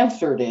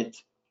answered it,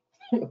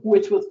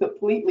 which was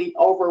completely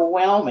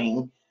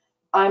overwhelming,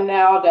 I'm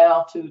now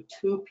down to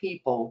 2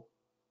 people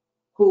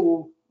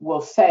who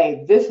will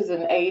say this is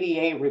an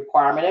ADA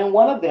requirement. And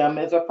one of them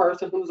is a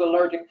person who's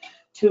allergic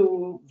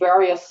to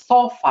various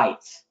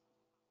sulfites.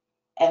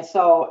 And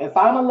so if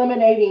I'm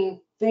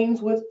eliminating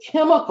things with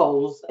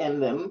chemicals in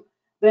them,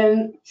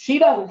 then she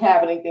doesn't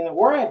have anything to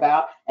worry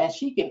about, and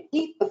she can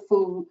eat the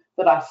food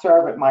that I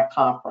serve at my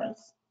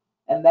conference.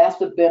 And that's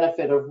the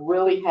benefit of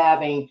really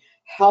having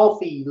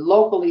healthy,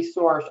 locally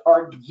sourced,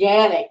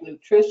 organic,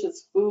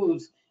 nutritious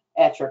foods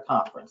at your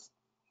conference.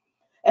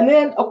 And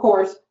then, of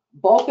course,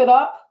 bulk it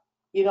up,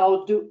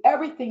 do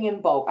everything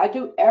in bulk. I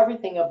do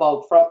everything in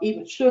bulk, from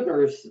even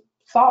sugars,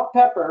 salt,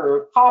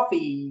 pepper,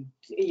 coffee,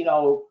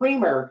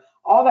 creamer,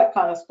 all that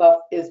kind of stuff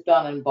is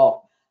done in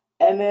bulk.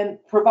 And then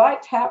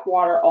provide tap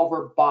water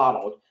over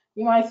bottled.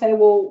 You might say,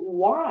 well,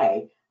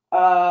 why?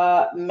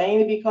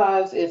 Mainly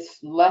because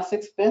it's less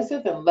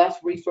expensive and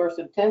less resource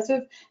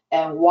intensive.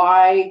 And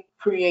why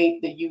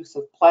create the use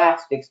of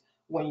plastics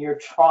when you're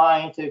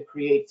trying to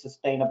create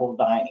sustainable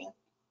dining?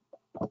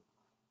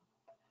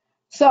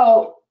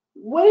 So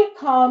When it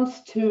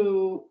comes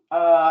to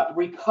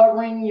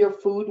recovering your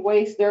food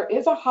waste, there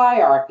is a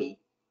hierarchy.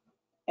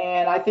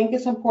 And I think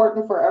it's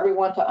important for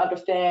everyone to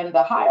understand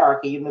the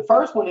hierarchy. And the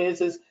first one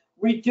is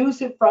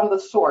reduce it from the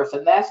source.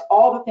 And that's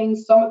all the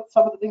things, some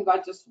of the things I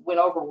just went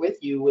over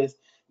with you is,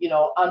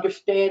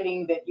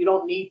 understanding that you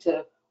don't need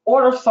to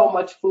order so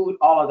much food,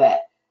 all of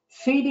that.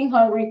 Feeding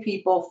hungry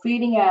people,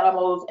 feeding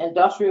animals,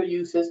 industrial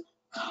uses,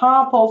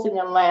 composting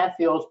in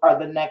landfills are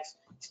the next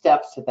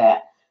steps to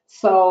that.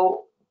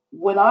 So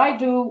when I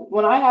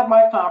have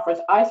my conference,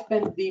 I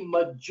spend the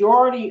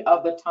majority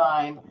of the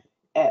time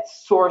at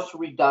source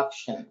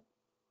reduction.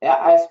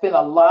 I spend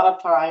a lot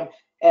of time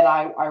and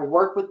I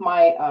work with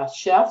my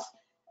chefs.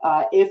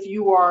 If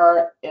you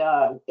are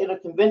in a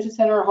convention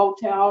center or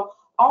hotel,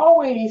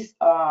 always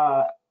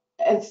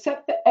and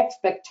set the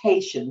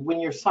expectation when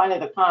you're signing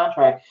the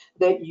contract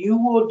that you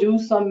will do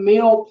some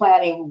meal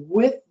planning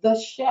with the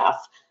chef,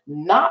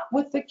 not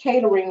with the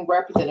catering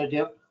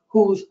representative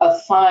who's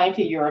assigned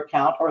to your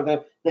account or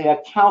the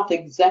account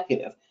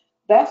executive.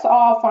 That's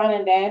all fine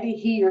and dandy.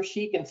 He or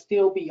she can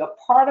still be a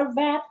part of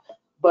that,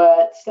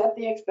 but set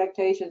the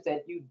expectations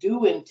that you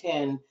do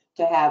intend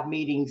to have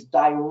meetings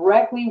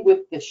directly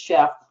with the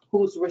chef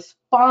who's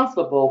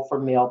responsible for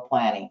meal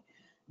planning.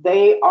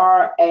 They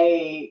are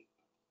a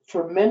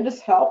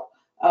tremendous help.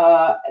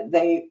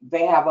 They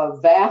have a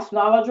vast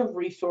knowledge of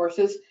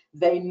resources.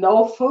 They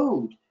know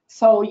food,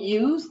 so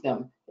use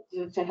them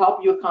to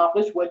help you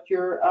accomplish what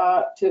you're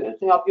to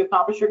help you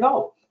accomplish your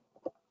goal.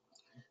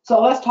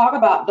 So let's talk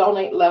about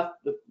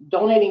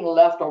donating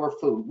leftover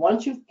food.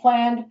 Once you've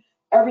planned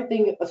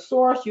everything at the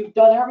source, you've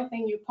done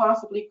everything you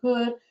possibly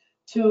could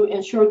to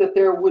ensure that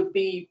there would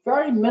be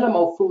very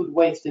minimal food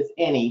waste, if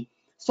any.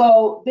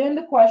 So then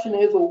the question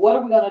is, well, what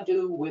are we going to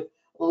do with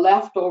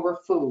leftover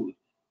food?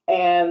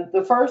 And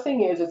the first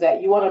thing is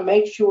that you want to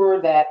make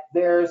sure that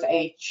there's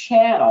a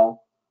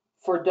channel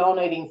for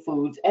donating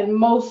foods. And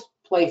most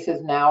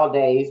places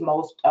nowadays,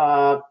 most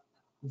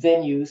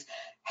venues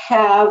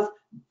have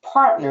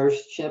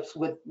partnerships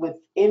with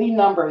any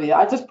number of these.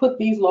 I just put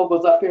these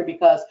logos up here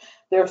because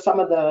they're some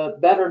of the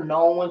better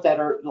known ones that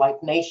are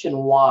like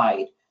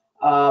nationwide.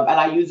 And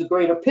I use the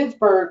Greater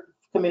Pittsburgh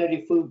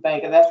Community Food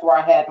Bank, and that's where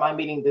I had my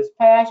meeting this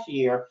past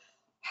year.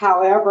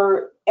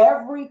 However,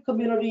 every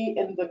community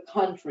in the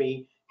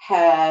country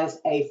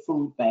has a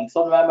food bank.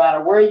 So no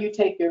matter where you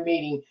take your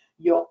meeting,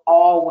 you'll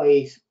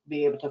always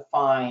be able to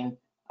find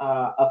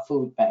a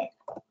food bank.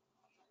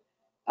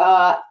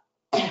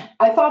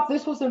 I thought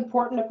this was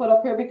important to put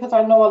up here because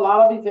I know a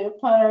lot of event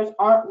planners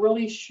aren't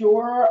really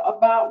sure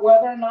about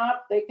whether or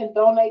not they can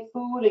donate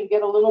food and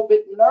get a little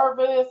bit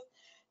nervous.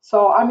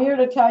 So I'm here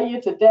to tell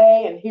you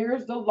today, and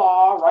here's the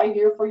law right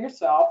here for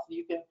yourself.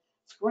 You can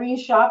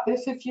screenshot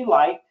this if you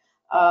like,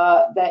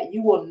 that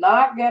you will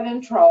not get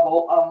in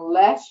trouble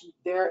unless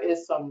there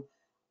is some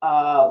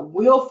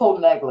willful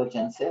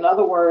negligence. In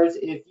other words,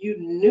 if you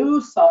knew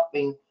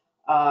something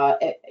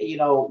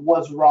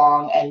was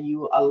wrong and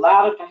you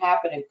allowed it to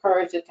happen,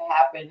 encouraged it to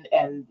happen,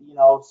 and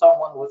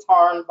someone was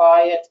harmed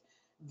by it,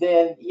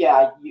 then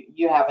yeah,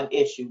 you have an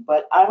issue.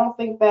 But I don't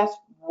think that's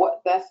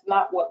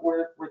not what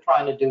we're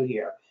trying to do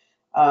here.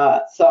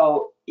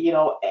 So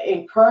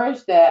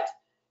encourage that,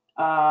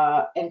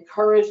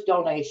 encourage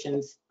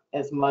donations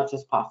as much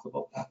as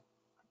possible.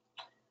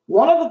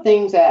 One of the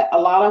things that a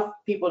lot of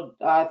people,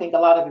 I think a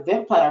lot of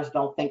event planners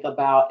don't think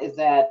about is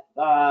that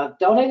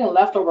donating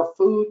leftover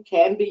food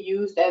can be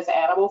used as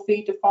animal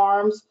feed to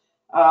farms.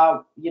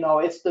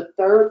 It's the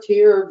third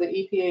tier of the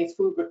EPA's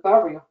food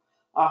recovery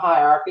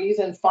hierarchies,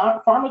 and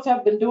farmers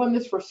have been doing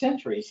this for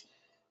centuries.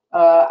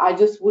 I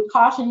just would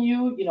caution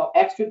you,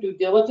 extra due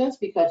diligence,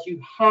 because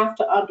you have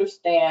to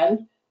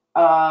understand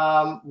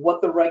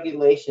what the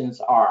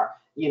regulations are.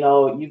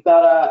 You've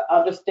got to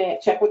understand,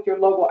 check with your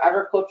local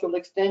agricultural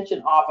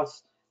extension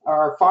office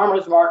or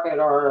farmers market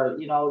or,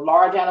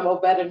 large animal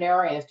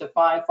veterinarians to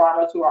find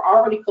farmers who are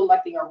already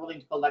collecting or willing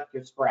to collect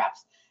your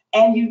scraps.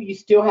 And you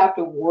still have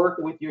to work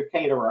with your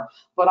caterer.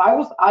 But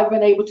I've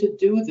been able to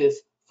do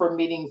this for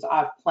meetings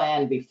I've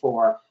planned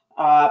before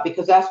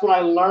because that's when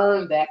I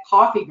learned that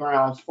coffee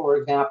grounds, for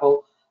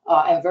example,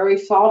 and very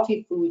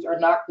salty foods are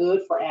not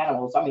good for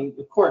animals. I mean,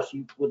 of course,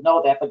 you would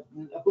know that, but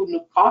who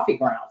knew coffee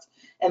grounds?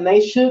 And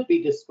they should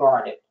be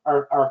discarded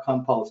or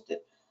composted.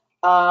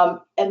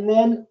 And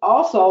then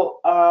also,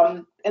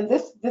 and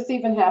this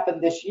even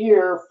happened this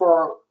year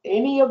for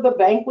any of the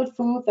banquet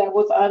food that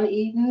was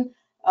uneaten,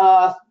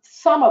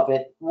 some of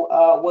it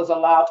was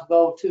allowed to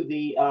go to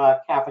the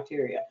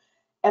cafeteria.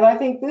 And I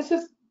think this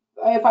is,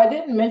 if I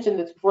didn't mention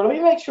this before, let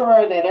me make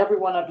sure that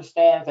everyone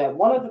understands that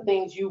one of the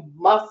things you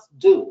must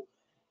do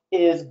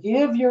is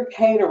give your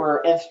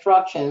caterer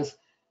instructions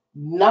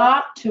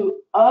not to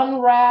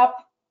unwrap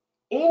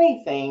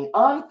anything,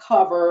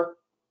 uncover,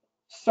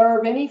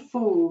 serve any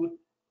food,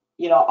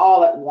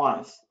 all at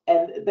once.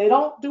 And they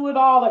don't do it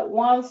all at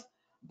once,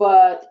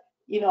 but,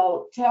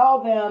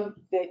 tell them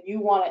that you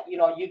want it,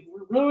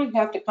 you really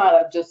have to kind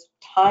of just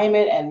time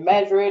it and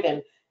measure it.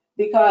 And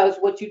Because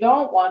what you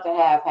don't want to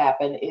have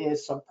happen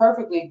is some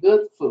perfectly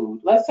good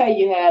food. Let's say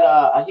you had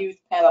a huge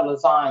pan of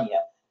lasagna,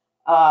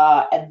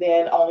 and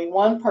then only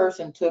one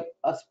person took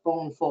a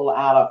spoonful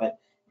out of it.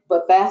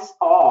 But that's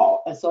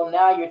all. And so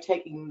now you're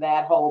taking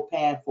that whole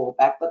pan full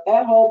back. But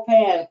that whole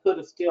pan could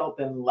have still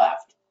been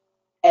left.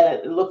 And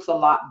it looks a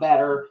lot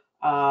better.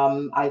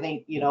 I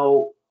think,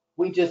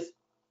 we just,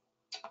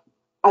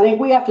 I think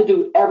we have to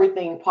do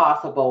everything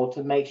possible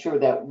to make sure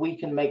that we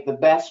can make the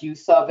best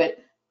use of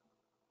it.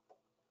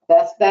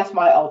 That's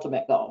my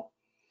ultimate goal.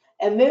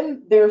 And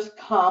then there's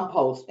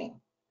composting.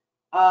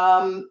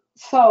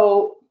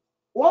 So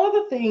one of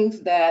the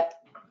things that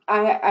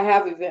I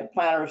have event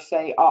planners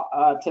say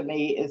to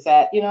me is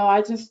that,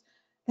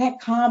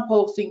 that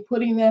composting,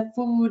 putting that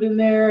food in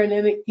there and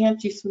then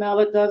can't you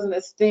smell it? Doesn't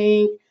it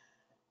stink?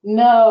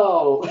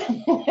 No,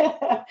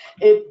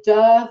 it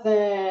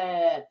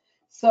doesn't.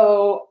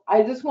 So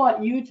I just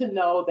want you to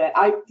know that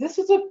this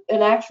is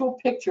an actual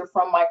picture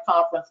from my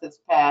conference this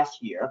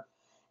past year.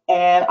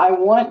 And I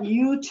want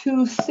you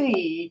to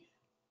see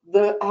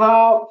where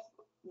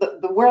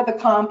the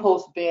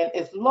compost bin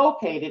is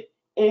located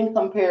in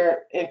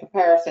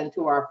comparison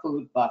to our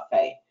food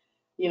buffet.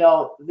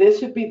 This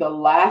should be the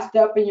last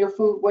step in your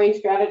food waste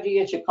strategy.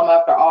 It should come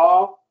after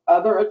all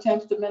other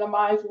attempts to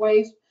minimize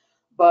waste.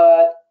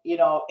 But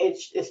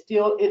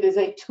it is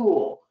a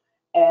tool.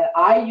 And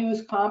I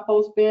use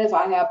compost bins.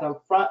 I have them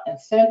front and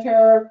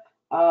center.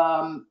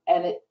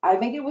 I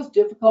think it was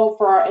difficult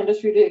for our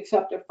industry to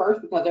accept at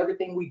first because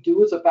everything we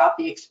do is about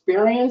the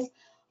experience,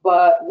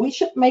 but we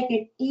should make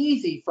it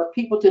easy for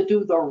people to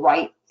do the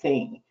right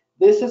thing.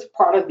 This is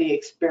part of the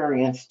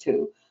experience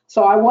too.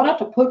 So I wanted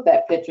to put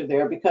that picture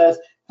there because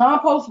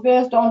compost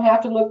bins don't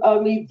have to look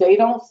ugly. They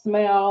don't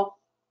smell,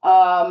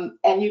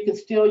 and you can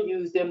still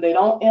use them. They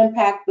don't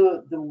impact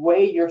the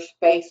way your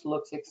space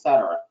looks,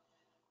 etc.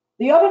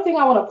 The other thing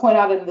I want to point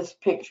out in this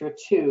picture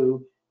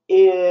too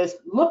is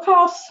look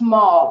how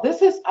small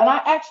this is. And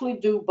I actually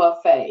do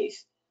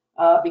buffets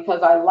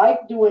because I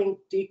like doing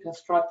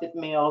deconstructed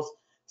meals.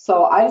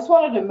 So I just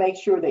wanted to make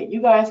sure that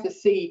you guys could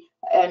see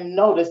and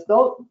notice,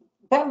 though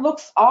that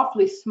looks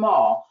awfully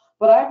small,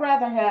 but I'd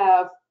rather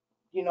have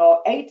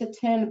 8 to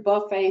 10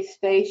 buffet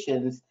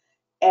stations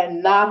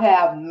and not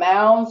have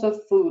mounds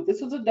of food.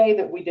 This was the day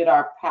that we did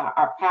our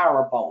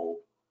Power Bowl.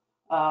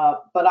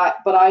 But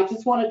I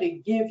just wanted to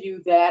give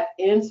you that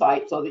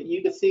insight so that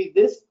you can see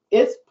this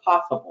is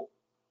possible.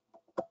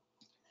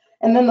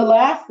 And then the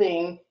last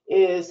thing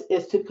is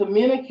to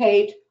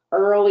communicate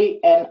early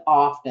and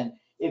often.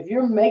 If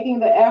you're making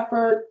the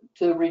effort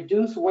to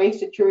reduce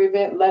waste at your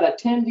event, let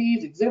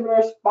attendees,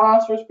 exhibitors,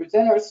 sponsors,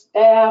 presenters,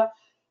 staff,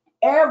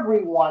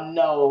 everyone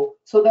know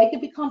so they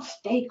can become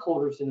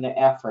stakeholders in the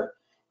effort.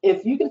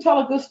 If you can tell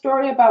a good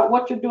story about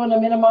what you're doing to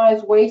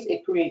minimize waste,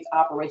 it creates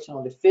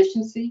operational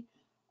efficiency.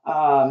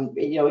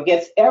 It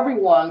gets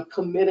everyone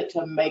committed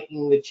to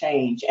making the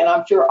change. And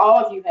I'm sure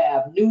all of you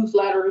have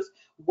newsletters,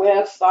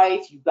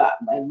 websites,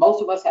 and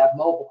most of us have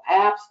mobile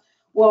apps.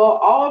 Well,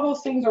 all of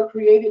those things are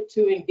created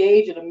to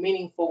engage in a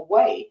meaningful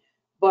way.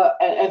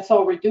 And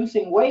so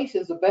reducing waste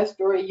is the best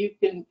story you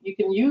can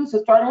use to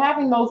start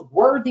having those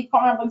worthy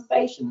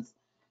conversations.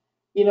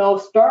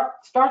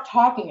 Start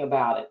talking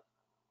about it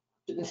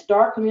and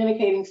start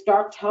communicating,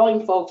 start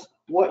telling folks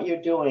what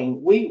you're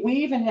doing. We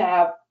even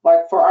have,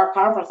 like for our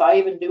conference, I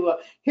even do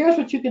here's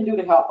what you can do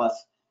to help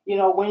us.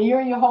 When you're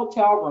in your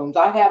hotel rooms,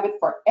 I have it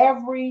for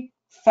every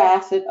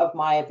facet of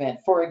my event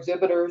for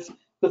exhibitors,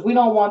 because we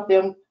don't want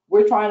them,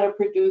 we're trying to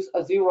produce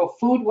a zero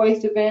food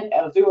waste event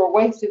and a zero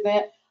waste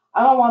event.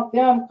 I don't want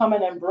them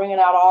coming and bringing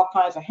out all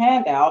kinds of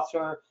handouts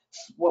or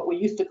what we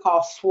used to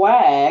call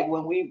swag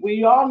when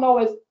we all know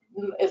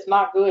it's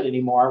not good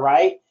anymore,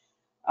 right?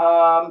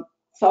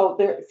 So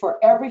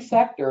for every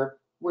sector,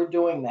 we're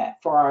doing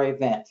that for our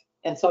event,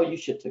 and so you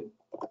should too.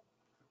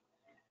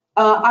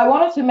 I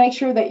wanted to make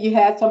sure that you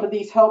had some of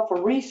these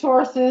helpful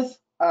resources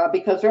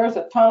because there's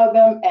a ton of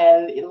them.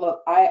 And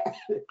look,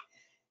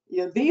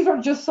 these are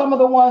just some of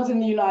the ones in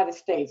the United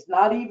States,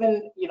 not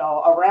even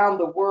around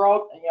the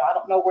world. I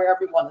don't know where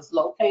everyone is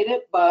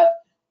located, but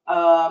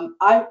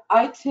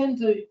I tend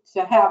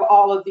to have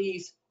all of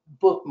these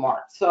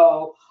bookmarked.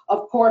 So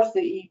of course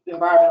the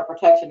Environmental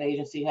Protection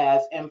Agency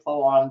has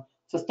info on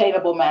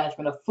sustainable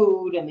management of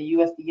food, and the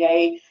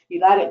USDA,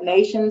 United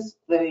Nations.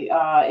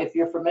 If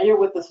you're familiar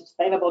with the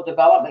Sustainable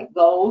Development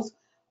Goals,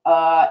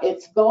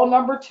 it's goal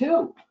number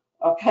 2.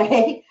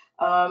 Okay,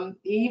 and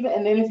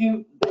then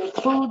the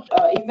Food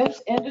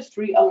Events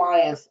Industry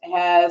Alliance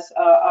has,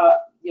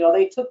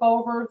 they took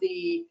over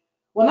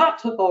not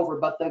took over,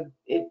 but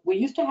we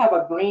used to have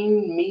a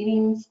Green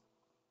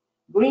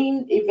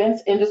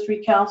Events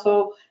Industry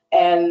Council,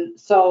 and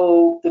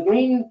so the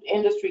Green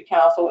Industry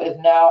Council is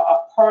now a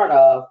part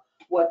of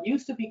what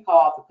used to be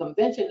called the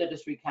Convention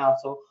Industry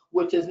Council,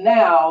 which is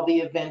now the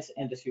Events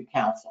Industry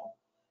Council.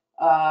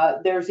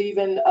 There's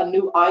even a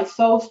new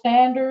ISO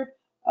standard,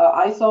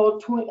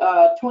 ISO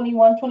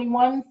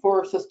 2121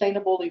 for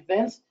sustainable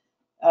events.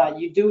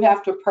 You do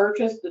have to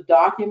purchase the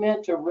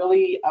document to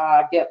really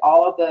get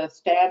all of the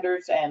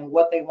standards and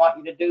what they want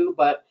you to do,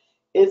 but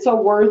it's a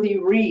worthy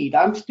read.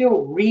 I'm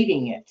still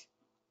reading it,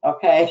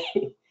 okay?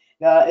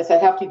 It's a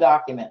hefty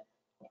document.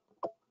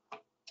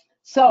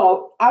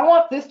 So I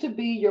want this to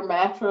be your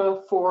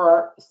mantra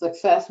for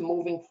success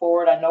moving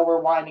forward. I know we're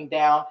winding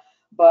down,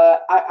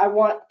 but I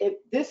want it.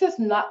 This is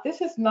not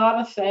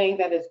a saying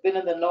that has been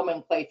in the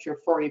nomenclature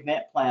for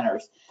event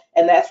planners,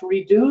 and that's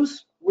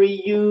reduce,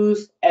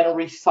 reuse, and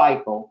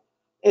recycle.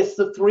 It's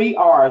the 3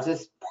 R's.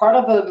 It's part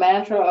of the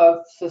mantra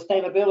of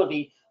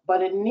sustainability,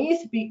 but it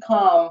needs to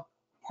become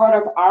part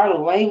of our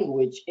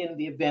language in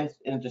the events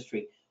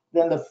industry.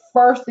 Then the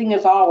first thing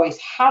is always,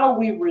 how do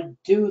we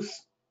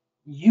reduce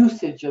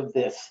usage of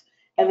this?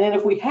 And then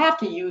if we have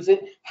to use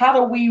it, how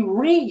do we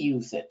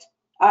reuse it?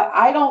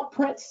 I don't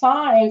print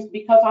signs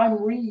because I'm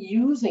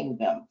reusing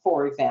them,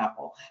 for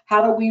example.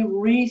 How do we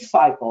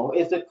recycle?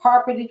 Is it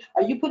carpeting?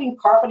 Are you putting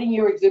carpet in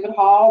your exhibit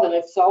hall? And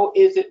if so,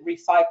 is it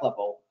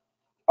recyclable?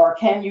 Or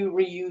can you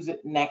reuse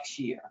it next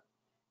year?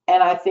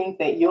 And I think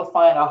that you'll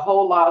find a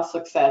whole lot of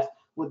success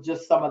with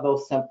just some of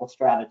those simple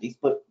strategies.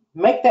 But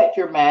make that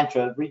your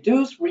mantra.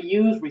 Reduce,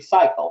 reuse,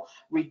 recycle.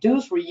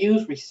 Reduce,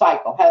 reuse,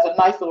 recycle. Has a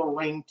nice little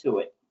ring to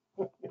it.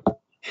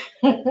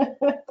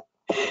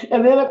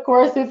 And then, of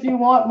course, if you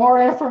want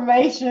more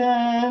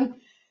information,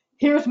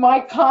 here's my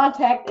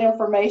contact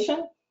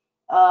information.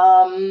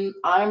 I'm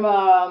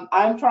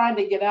trying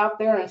to get out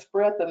there and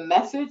spread the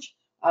message.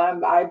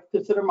 I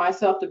consider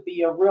myself to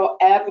be a real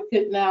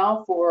advocate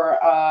now for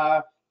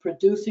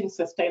producing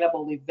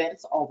sustainable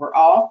events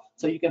overall.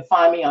 So you can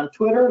find me on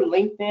Twitter,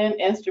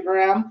 LinkedIn,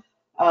 Instagram,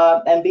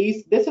 and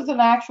this is an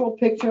actual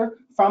picture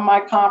from my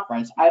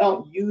conference. I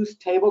don't use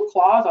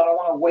tablecloths. I don't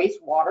want to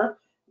waste water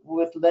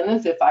with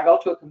linens. If I go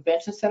to a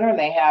convention center and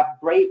they have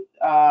great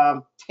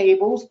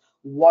tables,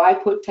 why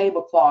put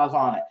tablecloths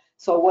on it?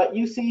 So what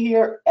you see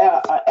here,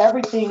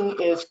 everything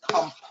is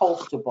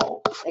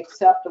compostable,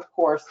 except of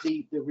course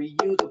the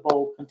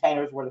reusable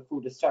containers where the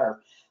food is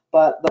served.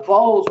 But the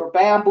bowls were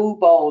bamboo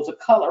bowls, the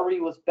cutlery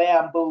was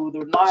bamboo,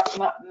 the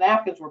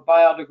napkins were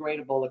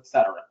biodegradable,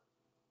 etc.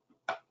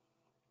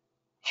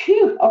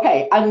 Phew,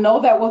 okay, I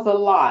know that was a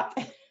lot.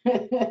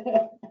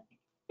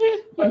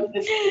 But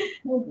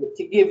it's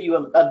to give you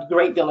a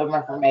great deal of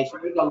information.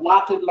 There's a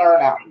lot to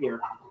learn out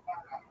here.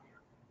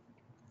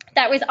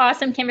 That was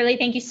awesome, Kimberly.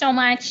 Thank you so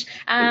much.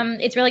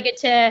 It's really good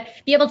to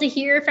be able to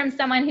hear from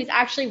someone who's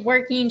actually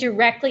working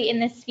directly in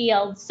this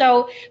field.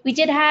 So we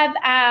did have,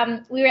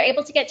 we were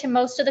able to get to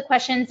most of the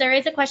questions. There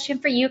is a question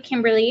for you,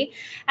 Kimberly.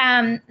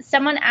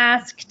 Someone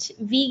asked,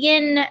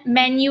 vegan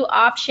menu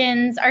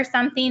options are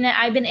something that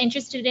I've been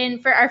interested in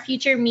for our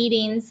future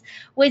meetings.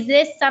 Was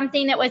this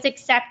something that was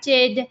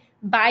accepted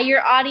by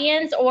your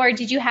audience, or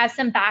did you have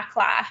some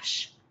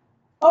backlash?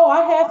 Oh,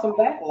 I had some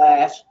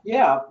backlash,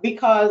 yeah,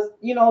 because,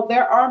 you know,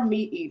 there are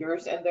meat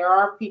eaters and there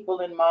are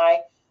people in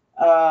my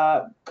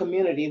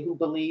community who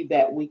believe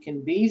that we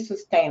can be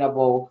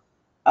sustainable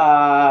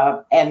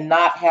and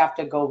not have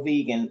to go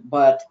vegan.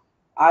 But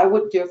I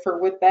would differ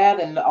with that,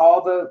 and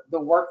all the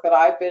work that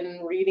I've been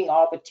reading,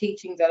 all the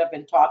teachings that have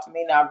been taught to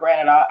me. Now,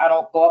 granted, I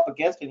don't go up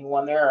against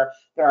anyone. There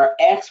are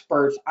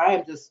experts. I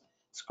am just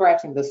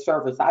scratching the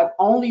surface. I've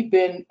only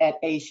been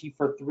at ASHI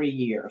for 3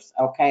 years,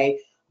 okay?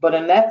 But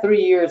in that 3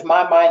 years,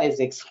 my mind is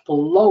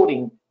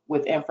exploding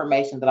with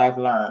information that I've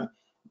learned.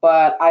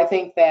 But I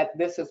think that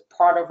this is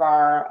part of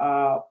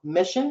our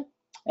mission,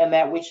 and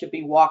that we should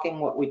be walking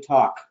what we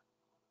talk.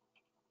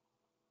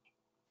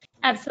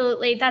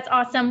 Absolutely. That's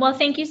awesome. Well,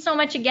 thank you so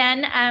much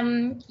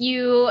again.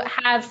 You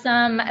have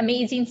some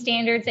amazing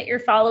standards that you're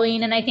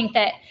following, and I think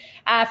that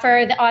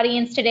for the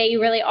audience today, you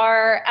really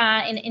are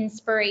an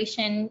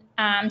inspiration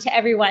to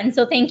everyone.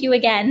 So thank you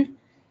again.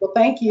 Well,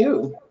 thank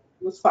you.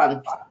 It was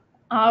fun.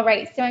 All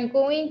right, so I'm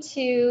going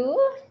to,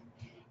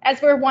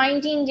 as we're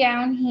winding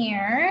down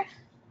here,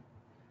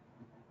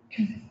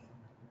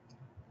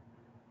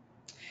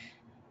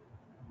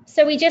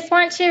 so we just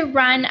want to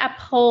run a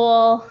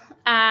poll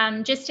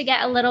just to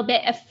get a little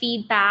bit of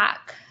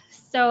feedback.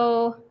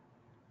 So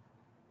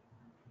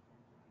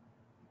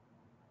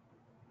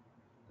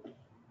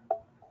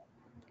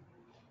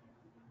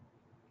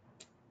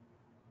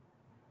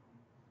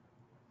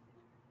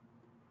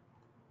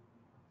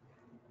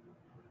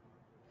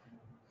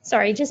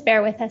sorry, just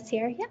bear with us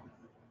here. Yeah.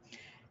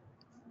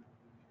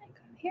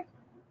 Here.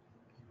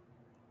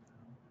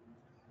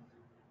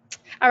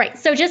 All right,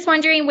 so just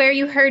wondering where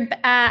you heard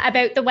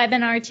about the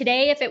webinar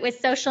today, if it was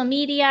social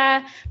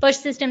media, Busch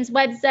Systems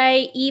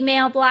website,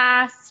 email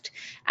blast,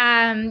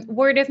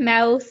 word of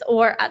mouth,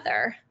 or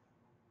other.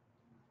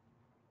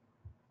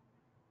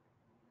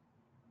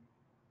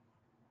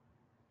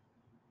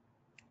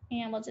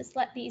 And we'll just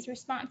let these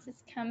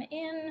responses come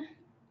in.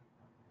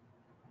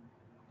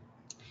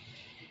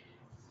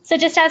 So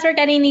just as we're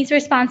getting these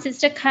responses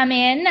to come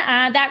in,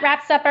 that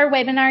wraps up our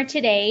webinar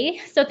today.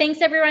 So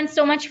thanks everyone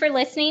so much for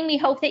listening. We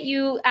hope that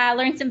you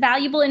learned some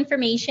valuable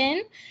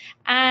information.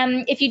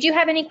 If you do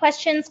have any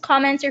questions,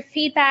 comments, or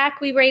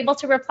feedback, we were able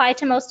to reply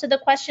to most of the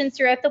questions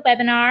throughout the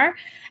webinar.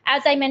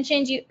 As I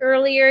mentioned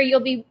earlier, you'll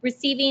be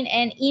receiving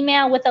an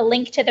email with a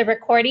link to the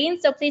recording,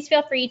 so please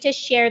feel free to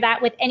share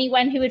that with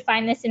anyone who would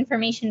find this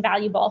information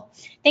valuable.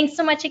 Thanks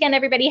so much again,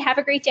 everybody. Have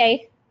a great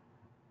day.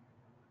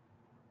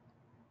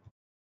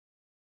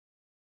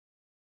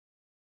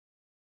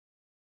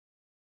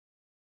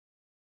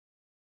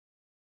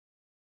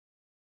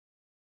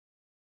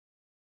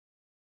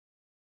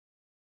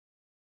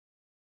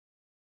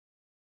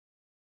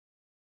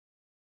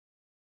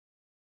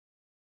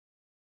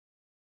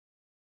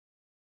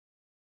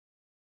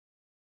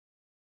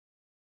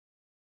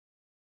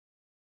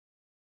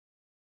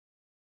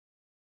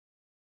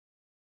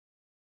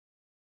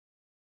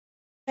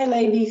 Hey,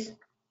 ladies.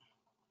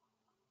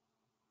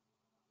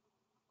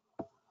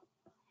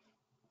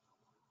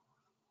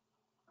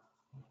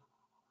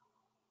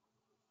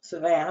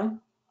 Savannah.